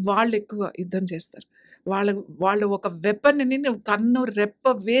వాళ్ళు ఎక్కువ యుద్ధం చేస్తారు. వాళ్ళు ఒక వెపన్‌ని కన్ను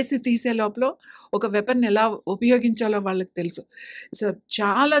రెప్ప వేసి తీసే లోపల ఒక వెపన్ ఎలా ఉపయోగించాలో వాళ్ళకి తెలుసు. సో,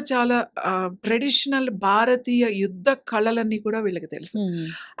 చాలా చాలా ట్రెడిషనల్ భారతీయ యుద్ధ కళలన్నీ కూడా వీళ్ళకి తెలుసు.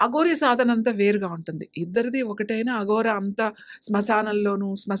 అఘోరీ సాధన అంతా వేరుగా ఉంటుంది. ఇద్దరిది ఒకటైనా అఘోరా అంతా శ్మశానంలో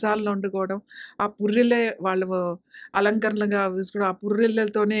వండుకోవడం, ఆ పుర్రెలే వాళ్ళు అలంకరణగా వేసుకోవడం, ఆ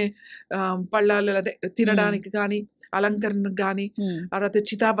పుర్రెలతోనే పళ్ళాలు అదే తినడానికి కానీ, అలంకరణకు గానీ, తర్వాత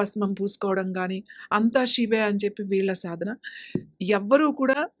చితాభస్మం పూసుకోవడం గానీ, అంతా శివే అని చెప్పి వీళ్ళ సాధన. ఎవ్వరూ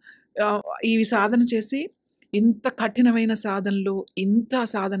కూడా ఈ సాధన చేసి, ఇంత కఠినమైన సాధనలు, ఇంత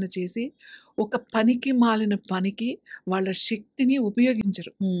సాధన చేసి, ఒక పనికి మాలిన పనికి వాళ్ళ శక్తిని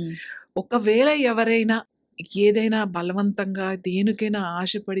ఉపయోగించరు. ఒకవేళ ఎవరైనా ఏదైనా బలవంతంగా దేనికైనా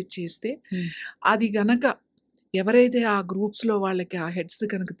ఆశపడి చేస్తే, అది గనక ఎవరైతే ఆ గ్రూప్స్‌లో వాళ్ళకి ఆ హెడ్స్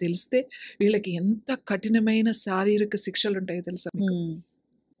కనుక తెలిస్తే వీళ్ళకి ఎంత కఠినమైన శారీరక శిక్షలుంటాయో తెలుసా మీకు?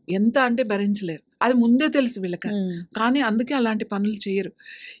 ఎంత అంటే భరించలేరు. అది ముందే తెలుసు వీళ్ళకి. కానీ అందుకే అలాంటి పనులు చెయ్యరు.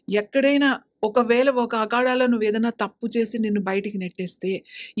 ఎక్కడైనా ఒకవేళ ఒక అఖాడాలో నువ్వేదైనా తప్పు చేసి నిన్ను బయటికి నెట్టేస్తే,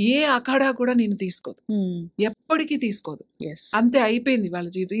 ఏ అఖాడా కూడా నిన్ను తీసుకోదు. ఎప్పటికీ తీసుకోదు. అంతే అయిపోయింది వాళ్ళ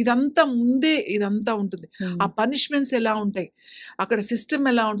జీవితం. ఇదంతా ముందే ఇదంతా ఉంటుంది. ఆ పనిష్మెంట్స్ ఎలా ఉంటాయి, అక్కడ సిస్టమ్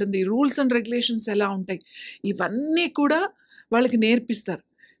ఎలా ఉంటుంది, రూల్స్ అండ్ రెగ్యులేషన్స్ ఎలా ఉంటాయి, ఇవన్నీ కూడా వాళ్ళకి నేర్పిస్తారు.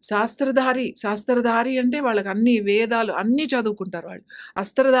 శాస్త్రధారి అంటే వాళ్ళకి అన్ని వేదాలు అన్నీ చదువుకుంటారు వాళ్ళు.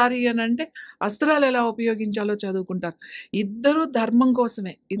 అస్త్రధారి అనంటే అస్త్రాలు ఎలా ఉపయోగించాలో చదువుకుంటారు. ఇద్దరూ ధర్మం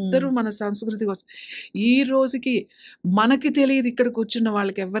కోసమే. ఇద్దరూ మన సంస్కృతి కోసం. ఈ రోజుకి మనకి తెలీదు, ఇక్కడ కూర్చున్న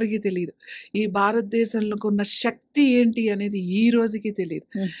వాళ్ళకి ఎవ్వరికీ తెలీదు. ఈ భారతదేశంలోకి ఉన్న శక్తి ఏంటి అనేది ఈ రోజుకి తెలీదు.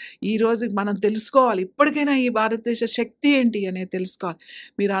 ఈ రోజుకి మనం తెలుసుకోవాలి. ఇప్పటికైనా ఈ భారతదేశ శక్తి ఏంటి అనేది తెలుసుకోవాలి.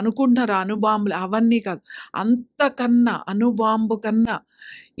 మీరు అనుకుంటున్నారు అణుబాంబులు అవన్నీ కాదు. అంతకన్నా అణుబాంబు కన్నా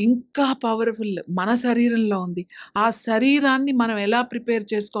ఇంకా పవర్‌ఫుల్ మన శరీరంలో ఉంది. ఆ శరీరాన్ని మనం ఎలా ప్రిపేర్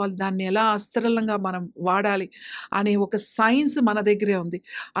చేసుకోవాలి, దాన్ని ఎలా అస్త్రంగా మనం వాడాలి అనే ఒక సైన్స్ మన దగ్గరే ఉంది.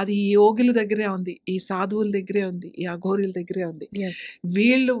 అది ఈ యోగుల దగ్గరే ఉంది. ఈ సాధువుల దగ్గరే ఉంది. ఈ అఘోరీల దగ్గరే ఉంది.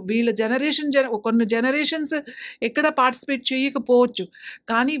 వీళ్ళ కొన్ని జనరేషన్స్ ఎక్కడ పార్టిసిపేట్ చేయకపోవచ్చు.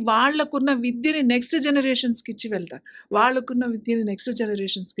 కానీ వాళ్ళకున్న విద్యని నెక్స్ట్ జనరేషన్స్‌కి ఇచ్చి వెళ్తారు. వాళ్ళకున్న విద్యని నెక్స్ట్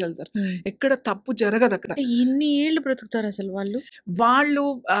జనరేషన్స్‌కి వెళ్తారు. ఎక్కడ తప్పు జరగదు అక్కడ. ఎన్ని ఏళ్ళు బ్రతుకుతారు అసలు వాళ్ళు? వాళ్ళు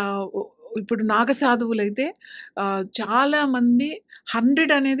ఇప్పుడు నాగ సాధువులైతే చాలా మంది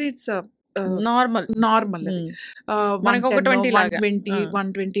 100 అనేది ఇట్స్ నార్మల్ అది. మనకు ఒక 20 లాగా. 120,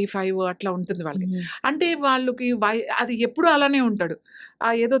 125 అట్లా ఉంటుంది వాళ్ళకి. అంటే వాళ్ళకి అది ఎప్పుడు అలానే ఉంటాడు.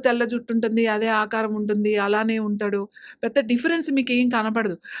 ఏదో తెల్ల జుట్టు ఉంటుంది, అదే ఆకారం ఉంటుంది, అలానే ఉంటాడు. పెద్ద డిఫరెన్స్ మీకేం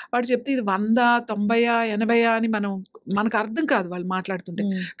కనపడదు. వాడు చెప్తే ఇది 100, 90, 80 అని మనకు అర్థం కాదు వాళ్ళు మాట్లాడుతుంటే.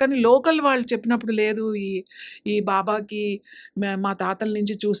 కానీ లోకల్ వాళ్ళు చెప్పినప్పుడు లేదు, ఈ బాబాకి మా తాతల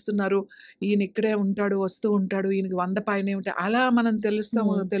నుంచి చూస్తున్నారు, ఈయన ఇక్కడే ఉంటాడు, వస్తూ ఉంటాడు, ఈయనకి 100 పైనే ఉంటాయి, అలా మనం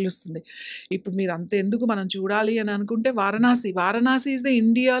తెలుస్తుంది. ఇప్పుడు మీరు అంత ఎందుకు మనం చూడాలి అని అనుకుంటే వారణాసి ఇస్ ద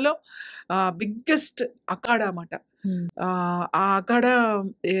ఇండియాలో బిగ్గెస్ట్ అఖాడా అన్నమాట. ఆ అఖాడా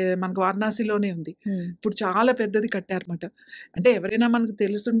మనకు వారణాసిలోనే ఉంది. ఇప్పుడు చాలా పెద్దది కట్టారన్నమాట. అంటే ఎవరైనా మనకు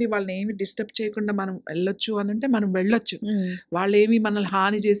తెలుసుండి వాళ్ళని ఏమి డిస్టర్బ్ చేయకుండా మనం వెళ్ళొచ్చు అని అంటే మనం వెళ్ళొచ్చు. వాళ్ళేమి మనల్ని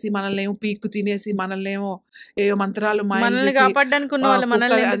హాని చేసి, మనల్ని ఏమో పీక్కు తినేసి, మనల్ని ఏమో ఏవో మంత్రాలు మాయలు చేసి,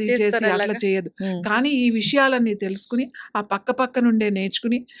 అది చేసి అట్లా చేయదు. కానీ ఈ విషయాలన్నీ తెలుసుకుని ఆ పక్క నుండే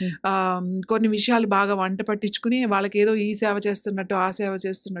నేర్చుకుని కొన్ని విషయాలు బాగా వంట పట్టించుకుని వాళ్ళకి ఏదో ఈ సేవ చేస్తున్నట్టు, ఆ సేవ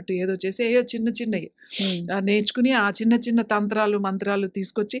చేస్తున్నట్టు ఏదో చేసి ఏదో చిన్నవి నేర్చుకుని ఆ చిన్న తంత్రాలు మంత్రాలు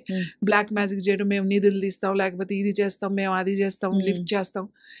తీసుకొచ్చి బ్లాక్ మ్యాజిక్ చేయడం, మేము నిధులు తీస్తాం, లేకపోతే ఇది చేస్తాం, మేము అది చేస్తాం, లిఫ్ట్ చేస్తాం,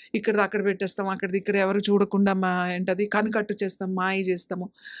 ఇక్కడ అక్కడ పెట్టేస్తాం, అక్కడిది ఇక్కడ ఎవరు చూడకుండా ఏంటది కనికట్టు చేస్తాం, మాయ చేస్తాము,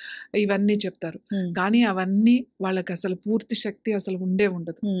 ఇవన్నీ చెప్తారు. కానీ అవన్నీ వాళ్ళకి అసలు పూర్తి శక్తి అసలు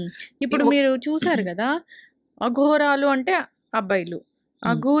ఉండదు. ఇప్పుడు మీరు చూసారు కదా, అఘోరాలు అంటే అబ్బాయిలు,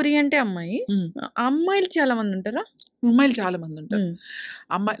 అఘోరి అంటే అమ్మాయి. అమ్మాయిలు చాలా మంది ఉంటారా? అమ్మాయిలు చాలా మంది ఉంటారు.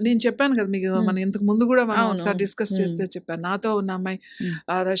 నేను చెప్పాను కదా మీకు, మనం ఇంతకు ముందు కూడా మనం ఒకసారి డిస్కస్ చేస్తే చెప్పాను. నాతో ఉన్న అమ్మాయి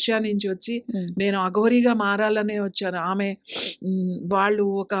రష్యా నుంచి వచ్చి నేను అఘోరీగా మారాలనే వచ్చాను. ఆమె వాళ్ళు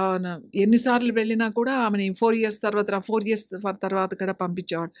ఎన్నిసార్లు వెళ్ళినా కూడా ఆమెని 4 years తర్వాత కూడా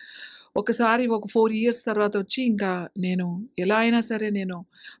పంపించేవాడు. ఒకసారి ఒక 4 years తర్వాత వచ్చి ఇంకా నేను ఎలా అయినా సరే నేను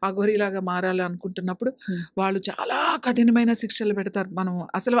అఘోరీలాగా మారాలి అనుకుంటున్నప్పుడు వాళ్ళు చాలా కఠినమైన శిక్షలు పెడతారు. మనం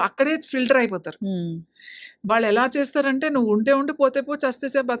అసలు అక్కడే ఫిల్టర్ అయిపోతారు. వాళ్ళు ఎలా చేస్తారంటే నువ్వు ఉంటే పోతే పో,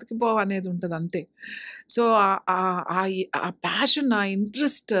 చస్తేసే బతికిపో అనేది ఉంటుంది అంతే. సో ఆ ప్యాషన్, ఆ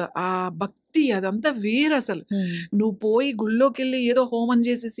ఇంట్రెస్ట్, ఆ భక్తి అదంతా వేరు అసలు. నువ్వు పోయి గుళ్ళోకి వెళ్ళి ఏదో హోమం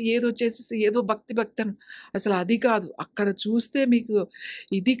చేసేసి ఏదో భక్తి అని అసలు అది కాదు. అక్కడ చూస్తే మీకు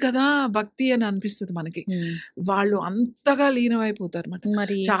ఇది కదా భక్తి అని అనిపిస్తుంది మనకి. వాళ్ళు అంతగా లీనమైపోతారు అన్నమాట.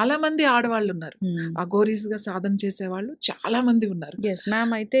 చాలా మంది ఆడవాళ్ళు ఉన్నారు, అఘోరీస్గా సాధన చేసేవాళ్ళు చాలా మంది ఉన్నారు.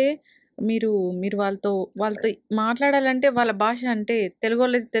 మ్యామ్, అయితే మీరు వాళ్ళతో మాట్లాడాలంటే వాళ్ళ భాష అంటే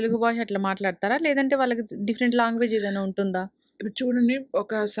తెలుగు భాష అట్లా మాట్లాడతారా, లేదంటే వాళ్ళకి డిఫరెంట్ లాంగ్వేజ్ ఏదైనా ఉంటుందా? ఇప్పుడు చూడండి,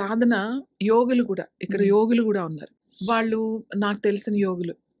 ఒక సాధన యోగులు కూడా ఇక్కడ యోగులు కూడా ఉన్నారు. వాళ్ళు నాకు తెలిసిన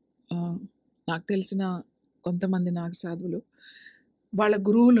యోగులు, నాకు తెలిసిన కొంతమంది నాగ సాధువులు, వాళ్ళ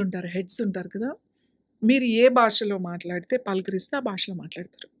గురువులు ఉంటారు, హెడ్స్ ఉంటారు కదా. మీరు ఏ భాషలో మాట్లాడితే పలకరిస్తే ఆ భాషలో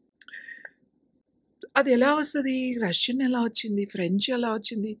మాట్లాడతారు. అది ఎలా వస్తుంది? రష్యన్ ఎలా వచ్చింది, ఫ్రెంచ్ ఎలా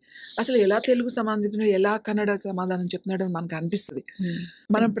వచ్చింది, అసలు ఎలా తెలుగు సమాధానం చెప్తున్నాడు, ఎలా కన్నడ సమాధానం చెప్తున్నాడు అని మనకు అనిపిస్తుంది.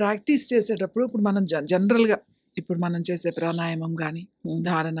 మనం ప్రాక్టీస్ చేసేటప్పుడు ఇప్పుడు మనం జనరల్గా ఇప్పుడు మనం చేసే ప్రాణాయామం కానీ,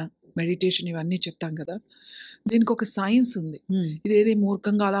 ధారణ, మెడిటేషన్ ఇవన్నీ చెప్తాం కదా, దీనికి ఒక సైన్స్ ఉంది. ఇదేది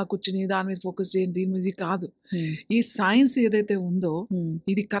మూర్ఖంగా అలా కూర్చుని దాని మీద ఫోకస్ చేయండి, దీని మీద కాదు. ఈ సైన్స్ ఏదైతే ఉందో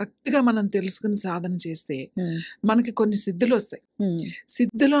ఇది కరెక్ట్గా మనం తెలుసుకుని సాధన చేస్తే మనకి కొన్ని సిద్ధులు వస్తాయి.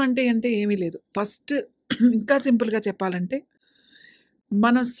 సిద్ధులు అంటే ఏమీ లేదు. ఫస్ట్ ఇంకా సింపుల్గా చెప్పాలంటే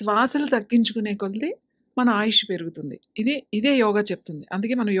మనం శ్వాసలు తగ్గించుకునే కొద్దీ మన ఆయుష్ పెరుగుతుంది. ఇదే యోగా చెప్తుంది.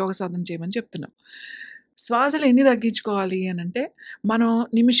 అందుకే మనం యోగ సాధన చేయమని చెప్తున్నాం. శ్వాసలు ఎన్ని తగ్గించుకోవాలి అని అంటే, మనం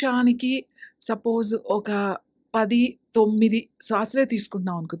నిమిషానికి సపోజ్ ఒక 10, 9 శ్వాసలే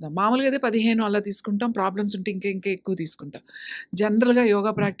తీసుకుంటున్నాం అనుకుందాం. మామూలుగా అయితే 15 అలా తీసుకుంటాం. ప్రాబ్లమ్స్ ఉంటే ఇంకా ఎక్కువ తీసుకుంటాం. జనరల్గా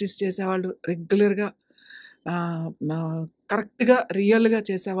యోగా ప్రాక్టీస్ చేసేవాళ్ళు రెగ్యులర్గా కరెక్ట్గా రియల్గా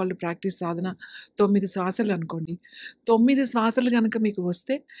చేసేవాళ్ళు ప్రాక్టీస్ సాధన 9 శ్వాసలు అనుకోండి. 9 శ్వాసలు కనుక మీకు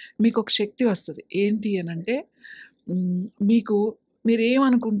వస్తే మీకు ఒక శక్తి వస్తుంది. ఏంటి అని అంటే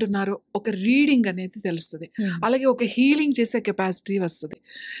మీరేమనుకుంటున్నారో ఒక రీడింగ్ అనేది తెలుస్తుంది. అలాగే ఒక హీలింగ్ చేసే కెపాసిటీ వస్తుంది.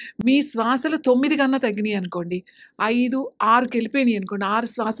 మీ శ్వాసలు 9 కన్నా తగ్గినాయి అనుకోండి, 5, 6కి వెళ్ళిపోయినాయి అనుకోండి,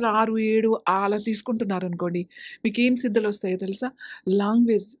 6 శ్వాసలు 6, 7 అలా తీసుకుంటున్నారు అనుకోండి, మీకు ఏం సిద్ధులు వస్తాయో తెలుసా?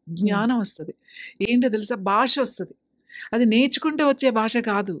 లాంగ్వేజ్ జ్ఞానం వస్తుంది. ఏంటో తెలుసా? భాష వస్తుంది. అది నేర్చుకుంటే వచ్చే భాష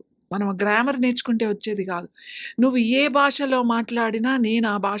కాదు, మనం గ్రామర్ నేర్చుకుంటే వచ్చేది కాదు. నువ్వు ఏ భాషలో మాట్లాడినా నేను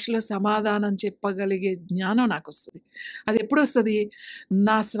ఆ భాషలో సమాధానం చెప్పగలిగే జ్ఞానం నాకు వస్తుంది. అది ఎప్పుడు వస్తుంది?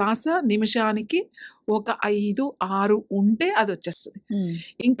 నా శ్వాస నిమిషానికి ఒక 5, 6 ఉంటే అది వచ్చేస్తుంది.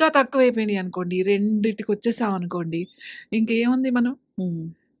 ఇంకా తక్కువైపోయినాయి అనుకోండి, 2కి వచ్చేసాం అనుకోండి, ఇంకేముంది?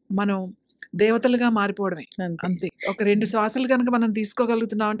 మనం దేవతలుగా మారిపోవడమే అంతే. ఒక 2 శ్వాసలు కనుక మనం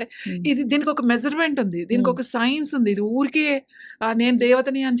తీసుకోగలుగుతున్నాం అంటే దీనికి ఒక మెజర్మెంట్ ఉంది, దీనికి ఒక సైన్స్ ఉంది. ఇది ఊరికే నేను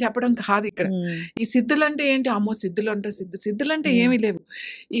దేవతని అని చెప్పడం కాదు ఇక్కడ. ఈ సిద్ధులు అంటే ఏంటి? అమ్మో సిద్ధులు అంటే సిద్ధులు అంటే ఏమీ లేవు.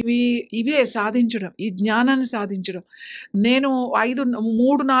 ఇవే సాధించడం, ఈ జ్ఞానాన్ని సాధించడం. నేను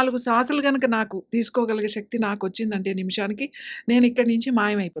 3, 4 శ్వాసలు కనుక నాకు తీసుకోగలిగే శక్తి నాకు వచ్చిందంటే నిమిషానికి, నేను ఇక్కడి నుంచి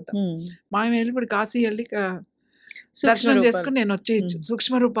మాయమైపోతాను. మాయమైపోయి ఇప్పుడు కాశీ వెళ్ళి దర్శనం చేసుకుని నేను వచ్చేయచ్చు,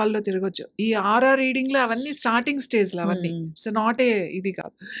 సూక్ష్మ రూపాల్లో తిరగొచ్చు. ఈ ఆర్ఆర్ రీడింగ్లో అవన్నీ స్టార్టింగ్ స్టేజ్లో అవన్నీ. సో నాట్ ఇది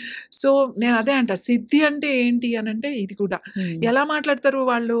కాదు. సో నేను అదే అంట, సిద్ధి అంటే ఏంటి అని అంటే ఇది కూడా ఎలా మాట్లాడతారు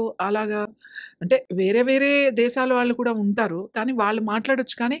వాళ్ళు అలాగా అంటే వేరే వేరే దేశాల వాళ్ళు కూడా ఉంటారు, కానీ వాళ్ళు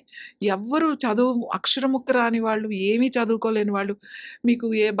మాట్లాడొచ్చు. కానీ ఎవ్వరు అక్షరముక్క రాని వాళ్ళు, ఏమీ చదువుకోలేని వాళ్ళు మీకు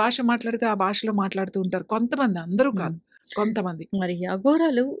ఏ భాష మాట్లాడితే ఆ భాషలో మాట్లాడుతూ ఉంటారు కొంతమంది, అందరూ కాదు కొంతమంది. మరి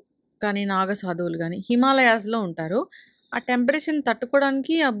అఘోరాలు కానీ నాగ సాధువులు కానీ హిమాలయాస్లో ఉంటారు. ఆ టెంపరేచర్ని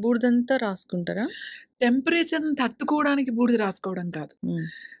తట్టుకోవడానికి ఆ బూడిదంతా రాసుకుంటారా? టెంపరేచర్ని తట్టుకోవడానికి బూడిద రాసుకోవడం కాదు,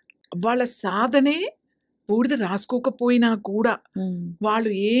 వాళ్ళ సాధనే బూడిద రాసుకోకపోయినా కూడా వాళ్ళు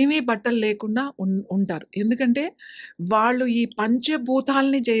ఏమీ బట్టలు లేకుండా ఉంటారు. ఎందుకంటే వాళ్ళు ఈ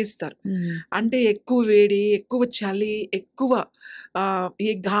పంచభూతాలని జయిస్తారు. అంటే ఎక్కువ వేడి, ఎక్కువ చలి, ఎక్కువ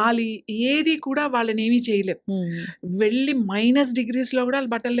ఈ గాలి ఏది కూడా వాళ్ళని ఏమీ చేయలేవు. వెళ్ళి -డిగ్రీస్లో కూడా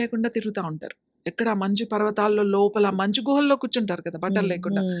వాళ్ళు బట్టలు లేకుండా తిరుగుతూ ఉంటారు. ఎక్కడ మంచు పర్వతాల్లో లోపల మంచు గుహల్లో కూర్చుంటారు కదా బట్టలు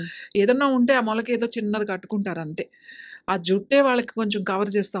లేకుండా. ఏదన్నా ఉంటే ఆ మొలకి ఏదో చిన్నది కట్టుకుంటారు అంతే. ఆ జుట్టే వాళ్ళకి కొంచెం కవర్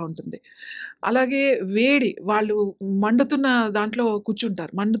చేస్తూ ఉంటుంది. అలాగే వేడి, వాళ్ళు మండుతున్న దాంట్లో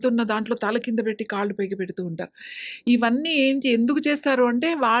కూర్చుంటారు, మండుతున్న దాంట్లో తల కింద పెట్టి కాళ్ళు పైకి పెడుతూ ఉంటారు. ఇవన్నీ ఎందుకు చేస్తారు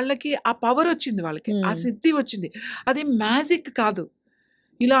అంటే వాళ్ళకి ఆ పవర్ వచ్చింది, వాళ్ళకి ఆ సిద్ధి వచ్చింది. అది మ్యాజిక్ కాదు.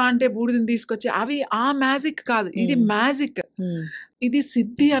 ఇలా అంటే బూడిదని తీసుకొచ్చి ఆ మ్యాజిక్ కాదు, ఇది మ్యాజిక్. ఇది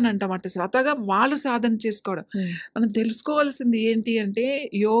సిద్ధి అని అంటామంట. స్వతహాగా వాళ్ళు సాధన చేసుకోవడం. మనం తెలుసుకోవాల్సింది ఏంటి అంటే,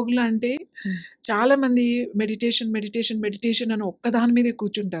 యోగులు అంటే చాలా మంది మెడిటేషన్ అని ఒక్కదాని మీదే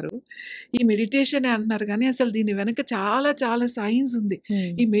కూర్చుంటారు. ఈ మెడిటేషన్ అంటున్నారు కానీ అసలు దీని వెనక చాలా చాలా సైన్స్ ఉంది.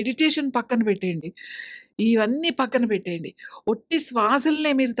 ఈ మెడిటేషన్ పక్కన పెట్టేయండి, ఇవన్నీ పక్కన పెట్టేయండి. ఒట్టి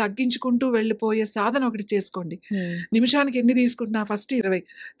శ్వాసలనే మీరు తగ్గించుకుంటూ వెళ్ళిపోయే సాధన ఒకటి చేసుకోండి. నిమిషానికి ఎన్ని తీసుకుంటున్నా? ఫస్ట్ 20,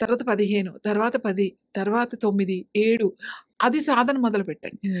 తర్వాత 15, తర్వాత 10, తర్వాత 9, 7 అది సాధన మొదలు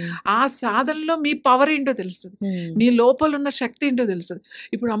పెట్టండి. ఆ సాధనలో మీ పవర్ ఏంటో తెలుస్తుంది, నీ లోపల ఉన్న శక్తి ఏంటో తెలుస్తుంది.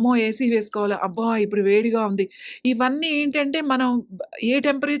 ఇప్పుడు అమ్మో ఏసీ వేసుకోవాలి, అబ్బా ఇప్పుడు వేడిగా ఉంది, ఇవన్నీ ఏంటంటే మనం ఏ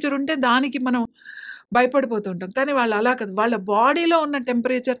టెంపరేచర్ ఉంటే దానికి మనం భయపడిపోతుంటాం. కానీ వాళ్ళు అలా కాదు, వాళ్ళ బాడీలో ఉన్న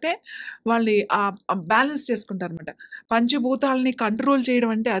టెంపరేచర్నే వాళ్ళని బ్యాలెన్స్ చేసుకుంటారనమాట. పంచభూతాలని కంట్రోల్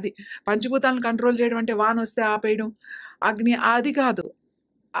చేయడం అంటే అది. పంచభూతాలను కంట్రోల్ చేయడం అంటే వాన వస్తే ఆపేయడం, అగ్ని అది కాదు.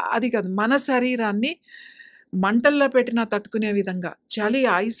 మన శరీరాన్ని మంటల్లో పెట్టినా తట్టుకునే విధంగా, చలి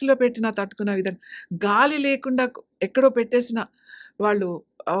ఐస్‌లో పెట్టినా తట్టుకునే విధంగా, గాలి లేకుండా ఎక్కడో పెట్టేసిన వాళ్ళు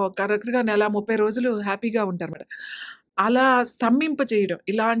కరెక్ట్‌గా నెల 30 రోజులు హ్యాపీగా ఉంటారన్నమాట. అలా స్తంభింప చేయడం,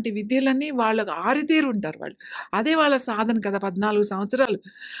 ఇలాంటి విద్యలన్నీ వాళ్ళకి ఆరితేరి ఉంటారు వాళ్ళు. అదే వాళ్ళ సాధన కదా 14 సంవత్సరాలు.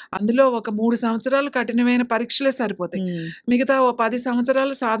 అందులో ఒక 3 సంవత్సరాలు కఠినమైన పరీక్షలే సరిపోతాయి. మిగతా ఓ 10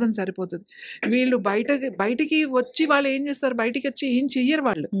 సంవత్సరాలు సాధన సరిపోతుంది. వీళ్ళు బయటికి వచ్చి వాళ్ళు ఏం చేస్తారు? బయటికి వచ్చి ఏం చెయ్యరు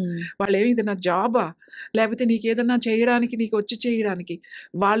వాళ్ళు. వాళ్ళేమి ఏదైనా జాబా? లేకపోతే నీకేదన్నా చేయడానికి, నీకు వచ్చి చేయడానికి.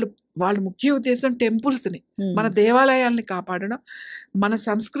 వాళ్ళు వాళ్ళ ముఖ్య ఉద్దేశం టెంపుల్స్ని, హ్మ్. మన దేవాలయాల్ని కాపాడడం, మన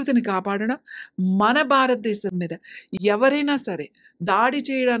సంస్కృతిని కాపాడడం, మన భారతదేశం మీద ఎవరైనా సరే దాడి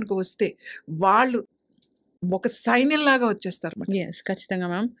చేయడానికి వస్తే వాళ్ళు ఒక సైన్యంలాగా వచ్చేస్తారన్నమాట. యెస్. ఖచ్చితంగా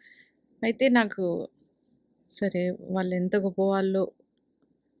మ్యామ్. అయితే నాకు సరే వాళ్ళెంత గొప్పవాళ్ళో,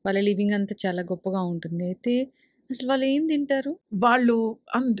 వాళ్ళ లివింగ్ అంతా చాలా గొప్పగా ఉంటుంది. అయితే అసలు వాళ్ళేం తింటారు? వాళ్ళు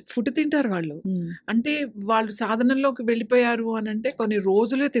ఫుడ్ తింటారు వాళ్ళు. హ్మ్. అంటే వాళ్ళు సాధనలోకి వెళ్ళిపోయారు అనంటే కొన్ని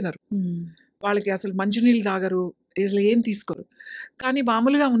రోజులే తినరు. హ్మ్. వాళ్ళకి అసలు మంచినీళ్ళు తాగరు. అసలు ఏం తీసుకోరు. కానీ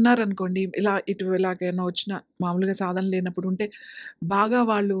మామూలుగా ఉన్నారనుకోండి, ఇలాగేమన్నా వచ్చినా మామూలుగా సాధన లేనప్పుడు ఉంటే బాగా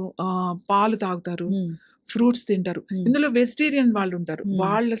వాళ్ళు పాలు తాగుతారు. హ్మ్. ఫ్రూట్స్ తింటారు. హ్మ్. ఇందులో వెజిటేరియన్ వాళ్ళుంటారు. హ్మ్.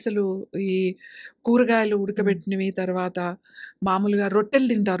 వాళ్ళసలు ఈ కూరగాయలు హ్మ్. ఉడకబెట్టినవి, తర్వాత మామూలుగా రొట్టెలు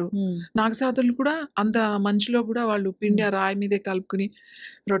తింటారు. హ్మ్. నాగసాధులు కూడా అంత మంచిలో కూడా వాళ్ళు పిండి హ్మ్. ఆ రాయి మీదే కలుపుకొని,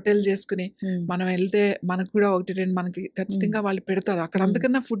 రొట్టెలు చేసుకొని, హ్మ్. మనం వెళ్తే మనకు కూడా 1, 2 మనకి హ్మ్. ఖచ్చితంగా వాళ్ళు పెడతారు. అక్కడ హ్మ్.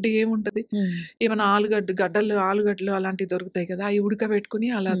 అంతకన్నా ఫుడ్ ఏముంటది? హ్మ్. ఏమన్నా ఆలుగడ్డలు అలాంటివి దొరుకుతాయి కదా! అయి ఉడకబెట్టుకొని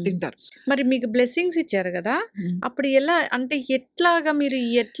అలా హ్మ్. తింటారు. మరి మీకు బ్లెస్సింగ్స్ ఇచ్చారు గదా! హ్మ్. అప్పుడు ఎలా అంటే ఎట్లాగా మీరు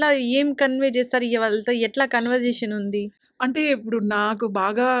ఎట్లా ఏం కన్వే చేస్తారు? వాళ్ళతో ఎట్లా కన్వర్జేషన్ ఉంది? అంటే ఇప్పుడు నాకు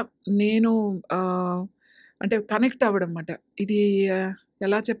బాగా నేను ఆహ్, అంటే కనెక్ట్ అవ్వడం మాట. ఇది ఆహ్,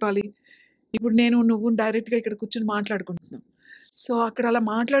 ఎలా చెప్పాలి? ఇప్పుడు నువ్వు డైరెక్ట్‌గా ఇక్కడ కూర్చొని మాట్లాడుకుంటున్నాం. సో, అక్కడ అలా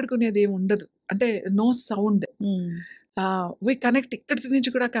మాట్లాడుకునేదేమి ఉండదు. అంటే నో సౌండ్. హ్మ్. వి కనెక్ట్ ఇక్కడి నుంచి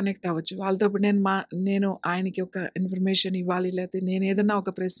కూడా కనెక్ట్ అవ్వచ్చు. వాళ్ళతో ఇప్పుడు నేను ఆయనకి ఒక ఇన్ఫర్మేషన్ ఇవ్వాలి, లేతే నేనేదన్నా ఒక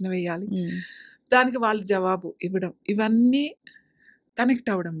ప్రశ్న వేయాలి. హ్మ్. దానికి వాళ్ళు జవాబు ఇవ్వడం. ఇవన్నీ కనెక్ట్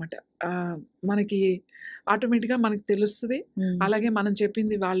అవ్వడం మాట. మనకి ఆటోమేటిక్‌గా మనకు తెలుస్తది. హ్మ్. అలాగే మనం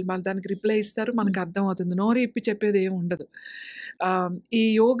చెప్పింది వాళ్ళు వాళ్ళు దానికి రిప్లై ఇస్తారు. హ్మ్. మనకు అర్థమవుతుంది. నోరు ఇప్పి చెప్పేది ఏమి ఉండదు.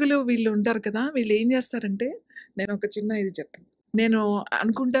 ఈ యోగులు వీళ్ళు ఉంటారు కదా! వీళ్ళు ఏం చేస్తారంటే నేను ఒక చిన్న ఇది చెప్తాను. నేను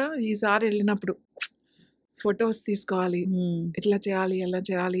అనుకుంటా ఈసారి ఎళ్ళినప్పుడు ఫోటోస్ తీసుకోవాలి. హ్మ్. ఇట్లా చేయాలి, అలా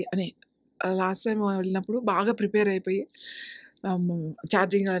చేయాలి అని లాస్ట్ టైమ్ వెళ్ళినప్పుడు బాగా ప్రిపేర్ అయిపోయి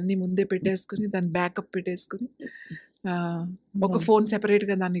ఛార్జింగ్ అన్నీ ముందే పెట్టేసుకొని, దాన్ని బ్యాకప్ పెట్టేసుకొని ఒక హ్మ్. ఫోన్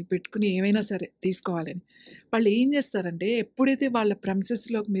సెపరేట్‌గా దానికి పెట్టుకొని ఏమైనా సరే తీసుకోవాలని. వాళ్ళు ఏం చేస్తారంటే ఎప్పుడైతే వాళ్ళ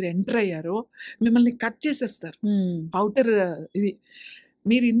ప్రెమిసెస్‌లోకి మీరు ఎంటర్ అయ్యారో మిమ్మల్ని కట్ చేసేస్తారు. హ్మ్. ఔటర్ ఇది.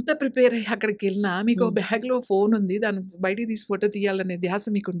 మీరు ఇంత ప్రిపేర్ అయ్యి అక్కడికెళ్ళినా మీకు హ్మ్. బ్యాగ్‌లో ఫోన్ ఉంది. దాన్ని బయటికి తీసి ఫోటో తీయాలనే ధ్యాస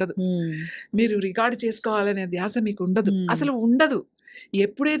మీకుండదు. హ్మ్. మీరు రికార్డ్ చేసుకోవాలనే ధ్యాస మీకుండదు. హ్మ్. అసలు ఉండదు.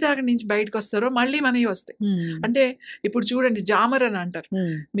 ఎప్పుడైతే అక్కడి నుంచి బయటకొస్తారో మళ్ళీ మనయి వస్తాయి. హ్మ్. అంటే ఇప్పుడు చూడండి జామర్ అని అంటారు.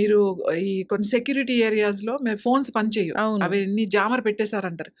 హ్మ్. మీరు ఈ కొన్ని సెక్యూరిటీ ఏరియాస్‌లో ఫోన్స్ పనిచేయవు. అవును. అవన్నీ జామర్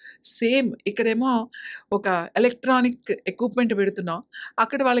పెట్టేసారంటారు. సేమ్ ఇక్కడేమో ఒక ఎలక్ట్రానిక్ ఎక్విప్‌మెంట్ పెడుతున్నాం.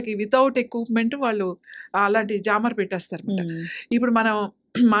 అక్కడ వాళ్ళకి వితౌట్ ఎక్విప్‌మెంట్ వాళ్ళు అలాంటి జామర్ పెట్టేస్తారన్నమాట. హ్మ్. ఇప్పుడు మనం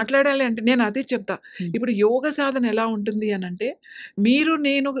మాట్లాడాలి అంటే నేను అదే చెప్తా. హ్మ్. ఇప్పుడు యోగ సాధన ఎలా ఉంటుంది అనంటే మీరు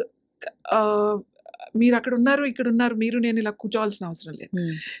నేను ఆహ్, మీరక్కడున్నారు, ఇక్కడున్నారు. మీరు నేను ఇలా కూర్చోవాల్సిన అవసరం లేదు.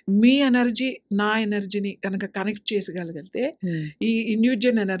 హ్మ్. మీ ఎనర్జీ, నా ఎనర్జీని గనక కనెక్ట్ చేసగలిగితే హ్మ్. ఈ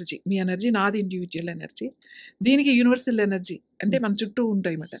ఇండివిడ్యువల్ ఎనర్జీ, మీ ఎనర్జీ నాది ఇండివిడ్యువల్ ఎనర్జీ. దీనికి యూనివర్సల్ ఎనర్జీ అంటే హ్మ్. మన చుట్టూ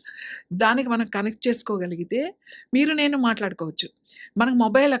ఉంటాయన్నమాట. దానికి మనం కనెక్ట్ చేసుకోగలిగితే మీరు నేను మాట్లాడుకోవచ్చు. మనకు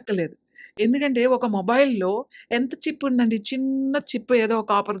మొబైల్ అక్కర్లేదు. ఎందుకంటే ఒక మొబైల్‌లో ఎంత చిప్ ఉందండి. చిన్న చిప్ ఏదో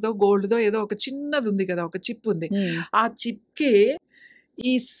కాపర్‌దో, గోల్డ్‌దో ఏదో ఒక చిన్నదుంది కదా! ఒక చిప్ ఉంది. హ్మ్. ఆ చిప్‌కి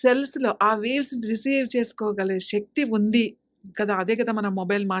ఈ సెల్స్‌లో ఆ వేవ్స్ రిసీవ్ చేసుకోగలిగే శక్తి ఉంది కదా! అదే కదా మనం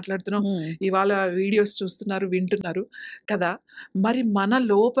మొబైల్ మాట్లాడుతున్నాం. హ్మ్. ఇవాళ వీడియోస్ చూస్తున్నారు, వింటున్నారు కదా! మరి మన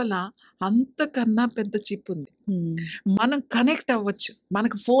లోపల అంతకన్నా పెద్ద చిప్ ఉంది. హ్మ్. మనం కనెక్ట్ అవ్వచ్చు.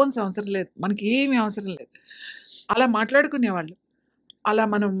 మనకు ఫోన్స్ అవసరం లేదు. మనకి ఏమి అవసరం లేదు. అలా మాట్లాడుకునేవాళ్ళు. అలా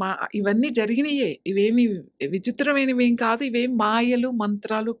మనం ఇవన్నీ జరిగినియే. ఇవేమి విచిత్రమైనవేం కాదు. ఇవేం మాయలు,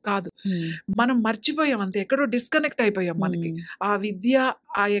 మంత్రాలు కాదు. హ్మ్. మనం మర్చిపోయాం అంతే. ఎక్కడో డిస్కనెక్ట్ అయిపోయాం మనకి. హ్మ్. ఆ విద్య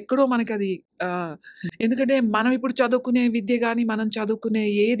ఎక్కడో మనకది ఆహ్, ఎందుకంటే మనం ఇప్పుడు చదువుకునే విద్య గాని, మనం చదువుకునే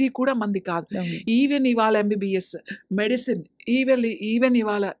ఏది కూడా మనది కాదు. అవును. ఈవెన్ ఇవాళ ఎంబీబీఎస్, మెడిసిన్, ఈవెన్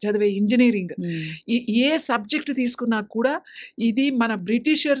ఇవాళ చదివే ఇంజినీరింగ్ హ్మ్. ఏ సబ్జెక్ట్ తీసుకున్నా కూడా ఇది మన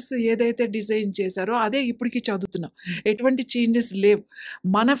బ్రిటిషర్స్ ఏదైతే డిజైన్ చేశారో అదే ఇప్పటికి చదువుతున్నాం. ఎటువంటి చేంజెస్ లేవు.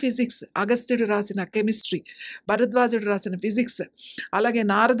 మన ఫిజిక్స్, అగస్త్యుడు రాసిన కెమిస్ట్రీ, భరద్వాజుడు రాసిన ఫిజిక్స్, అలాగే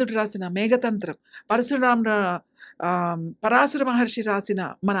నారదుడు రాసిన మేఘతంత్రం, పరాశర మహర్షి రాసిన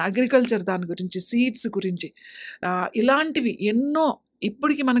మన అగ్రికల్చర్ దాని గురించి, సీడ్స్ గురించి ఇలాంటివి ఎన్నో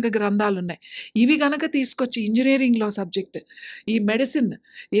ఇప్పటికి మనకు గ్రంథాలున్నాయి. ఇవి గనక తీసుకొచ్చి ఇంజినీరింగ్‌లో సబ్జెక్ట్, ఈ మెడిసిన్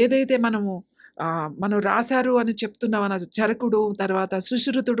ఏదైతే మనం రాశారు అని చెప్తున్నాం చరకుడు, తర్వాత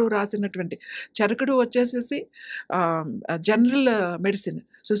సుశ్రుతుడు రాసినటువంటి చరకుడు వచ్చేసేసి జనరల్ మెడిసిన్,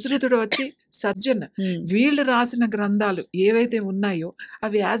 సుశ్రుతుడు వచ్చి సర్జన్. హ్మ్. వీళ్ళు రాసిన గ్రంథాలు ఏవైతే ఉన్నాయో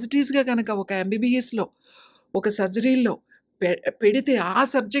అవి యాజ్ ఇట్ ఈస్‌గా గనక ఒక ఎంబీబీఎస్‌లో, ఒక సర్జరీలో పె పెడితే ఆ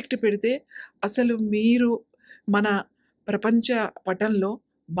సబ్జెక్ట్ పెడితే అసలు మీరు మన ప్రపంచ పటంలో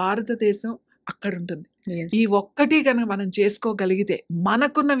భారతదేశం అక్కడుంటుంది. యెస్. ఈ ఒక్కటి గనుక మనం చేసుకోగలిగితే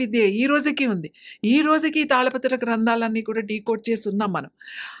మనకున్న విద్య ఈ రోజుకి ఉంది. ఈ రోజుకి తాళపత్ర గ్రంథాలన్నీ కూడా డీకోడ్ చేసి ఉన్నాం మనం.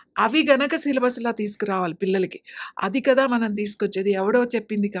 అవి గనక సిలబస్‌లా తీసుకురావాలి పిల్లలకి. అది కదా మనం తీసుకొచ్చేది. ఎవడో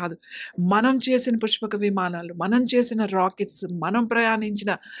చెప్పింది కాదు. మనం చేసిన పుష్పక విమానాలు, మనం చేసిన రాకెట్స్, మనం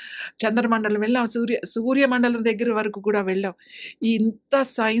ప్రయాణించిన చంద్రమండలం వెళ్ళాం. సూర్యమండలం దగ్గర వరకు కూడా వెళ్ళాం. ఇంత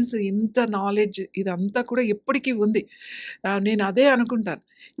సైన్స్, ఇంత నాలెడ్జ్ ఇదంతా కూడా ఎప్పటికీ ఉంది. నేను అదే అనుకుంటాను.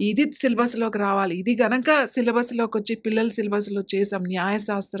 ఇది సిలబస్‌లోకి రావాలి. ఇది గనక సిలబస్‌లోకొచ్చి పిల్లల సిలబస్‌లో చేసాం.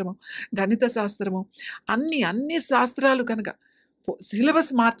 న్యాయశాస్త్రము, గణిత శాస్త్రము అన్ని శాస్త్రాలు కనుక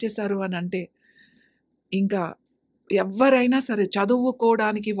సిలబస్ మార్చేశారు అనంటే, ఇంకా ఎవ్వరైనా సరే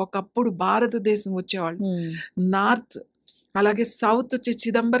చదువుకోవడానికి ఒకప్పుడు భారతదేశం వచ్చేవాళ్ళు. హ్మ్. నార్త్ అలాగే సౌత్ వచ్చి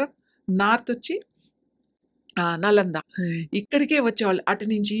చిదంబరం, నార్త్ వచ్చి నలంద. హ్మ్. ఇక్కడికే వచ్చేవాళ్ళు. అటు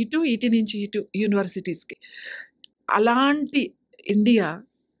నుంచి ఇటు, ఇటు నుంచి ఇటు యూనివర్సిటీస్‌కి. అలాంటి ఇండియా,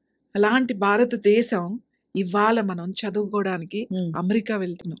 అలాంటి భారతదేశం ఇవాళ మనం చదువుకోవడానికి హ్మ్. అమెరికా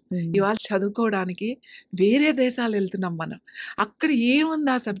వెళ్తున్నాం. హ్మ్. ఇవాళ చదువుకోవడానికి వేరే దేశాలు వెళ్తున్నాం మనం. అక్కడ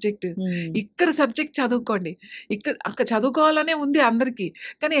ఏముంది ఆ సబ్జెక్ట్? హ్మ్. ఇక్కడ సబ్జెక్ట్ చదువుకోండి. అక్కడ చదువుకోవాలనే ఉంది అందరికీ.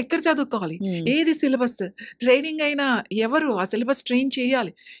 కానీ ఎక్కడ చదువుకోవాలి? హ్మ్. ఏది సిలబస్? ట్రైనింగ్ అయినా ఎవరు ఆ సిలబస్ ట్రైన్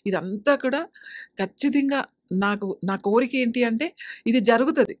చేయాలి? ఇదంతా కూడా ఖచ్చితంగా నా కోరిక ఏంటి అంటే ఇది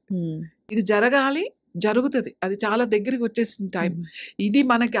జరుగుతది. హ్మ్. ఇది జరగాలి, జరుగుతది. అది చాలా దగ్గరికి వచ్చేసింది టైం. హ్మ్. ఇది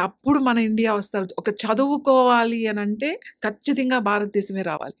మనకి అప్పుడు మన ఇండియా వస్తారు. ఒక చదువుకోవాలి అనంటే ఖచ్చితంగా భారతదేశమే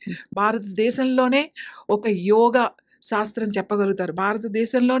రావాలి. హ్మ్. భారతదేశంలోనే ఒక యోగా శాస్త్రం చెప్పగలుగుతారు.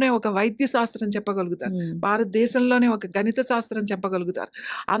 భారతదేశంలోనే ఒక వైద్య శాస్త్రం చెప్పగలుగుతారు. హ్మ్. భారతదేశంలోనే ఒక గణిత శాస్త్రం చెప్పగలుగుతారు.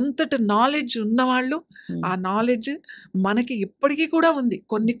 అంతటి నాలెడ్జ్ ఉన్నవాళ్ళు, హ్మ్. ఆ నాలెడ్జ్ మనకి ఇప్పటికీ కూడా ఉంది.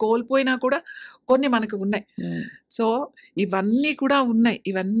 కొన్ని కోల్పోయినా కూడా కొన్ని మనకు ఉన్నాయి. హ్మ్. సో, ఇవన్నీ కూడా ఉన్నాయి.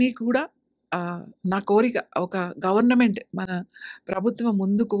 ఇవన్నీ కూడా నా కోరిక ఒక గవర్నమెంట్ మన ప్రభుత్వం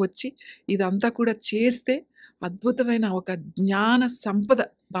ముందుకు వచ్చి ఇదంతా కూడా చేస్తే అద్భుతమైన ఒక జ్ఞాన సంపద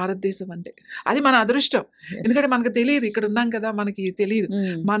భారతదేశం అంటే. అది మన అదృష్టం. యెస్. ఎందుకంటే మనకు తెలీదు. ఇక్కడ ఉన్నాం కదా! మనకి తెలీదు.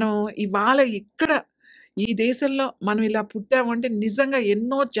 హ్మ్. మనం ఇవాళ ఇక్కడ ఈ దేశంలో మనం ఇలా పుట్టామంటే నిజంగా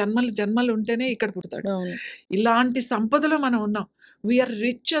ఎన్నో జన్మలు ఉంటేనే ఇక్కడ పుడతాడు. అవును. ఇలాంటి సంపదలో మనం ఉన్నాం. వి ఆర్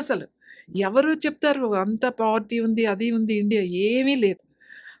రిచ్ అసలు. ఎవరు చెప్తారు అంత పావర్టీ ఉంది, అది ఉంది ఇండియా ఏమీ లేదు.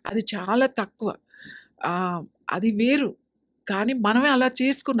 అది చాలా తక్కువ. అది వేరు. కానీ మనమే అలా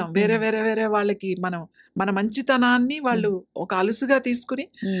చేసుకున్నాం. వేరే హ్మ్. వేరే వాళ్ళకి మన మంచితనాన్ని హ్మ్. వాళ్ళు ఒక అలుసుగా తీసుకొని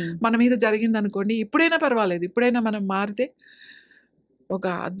హ్మ్. మన మీద జరిగిందనుకోండి. ఇప్పుడైనా పర్వాలేదు. ఇప్పుడైనా మనం మారితే ఒక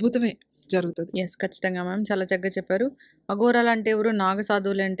అద్భుతమే జరుగుతది. యెస్. ఖచ్చితంగా మ్యామ్. చాలా చక్కగా చెప్పారు. అఘోరాలంటే ఎవరు? నాగ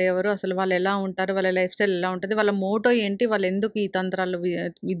సాధువులంటే ఎవరు? అసలు వాళ్ళెలా ఉంటారు? వాళ్ళ లైఫ్ స్టైల్ ఎలా ఉంటది? వాళ్ళ మోటో ఏంటి? వాళ్ళెందుకు ఈ తంత్రాలు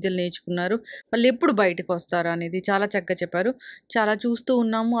విద్యలు నేర్చుకున్నారు? వాళ్ళెప్పుడు బయటకొస్తారు అనేది చాలా చక్కగా చెప్పారు. చాలా చూస్తూ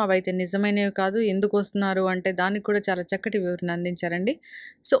ఉన్నాము. అవైతే నిజమైనవి కాదు. ఎందుకొస్తున్నారు అంటే దానికి కూడా చాలా చక్కటి వివరణ అందించారండి.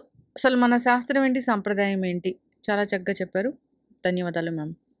 సో, అసలు మన శాస్త్రం ఏంటి? సంప్రదాయం ఏంటి? చాలా చక్కగా చెప్పారు. ధన్యవాదాలు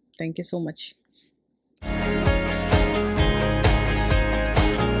ma'am. Thank you so much.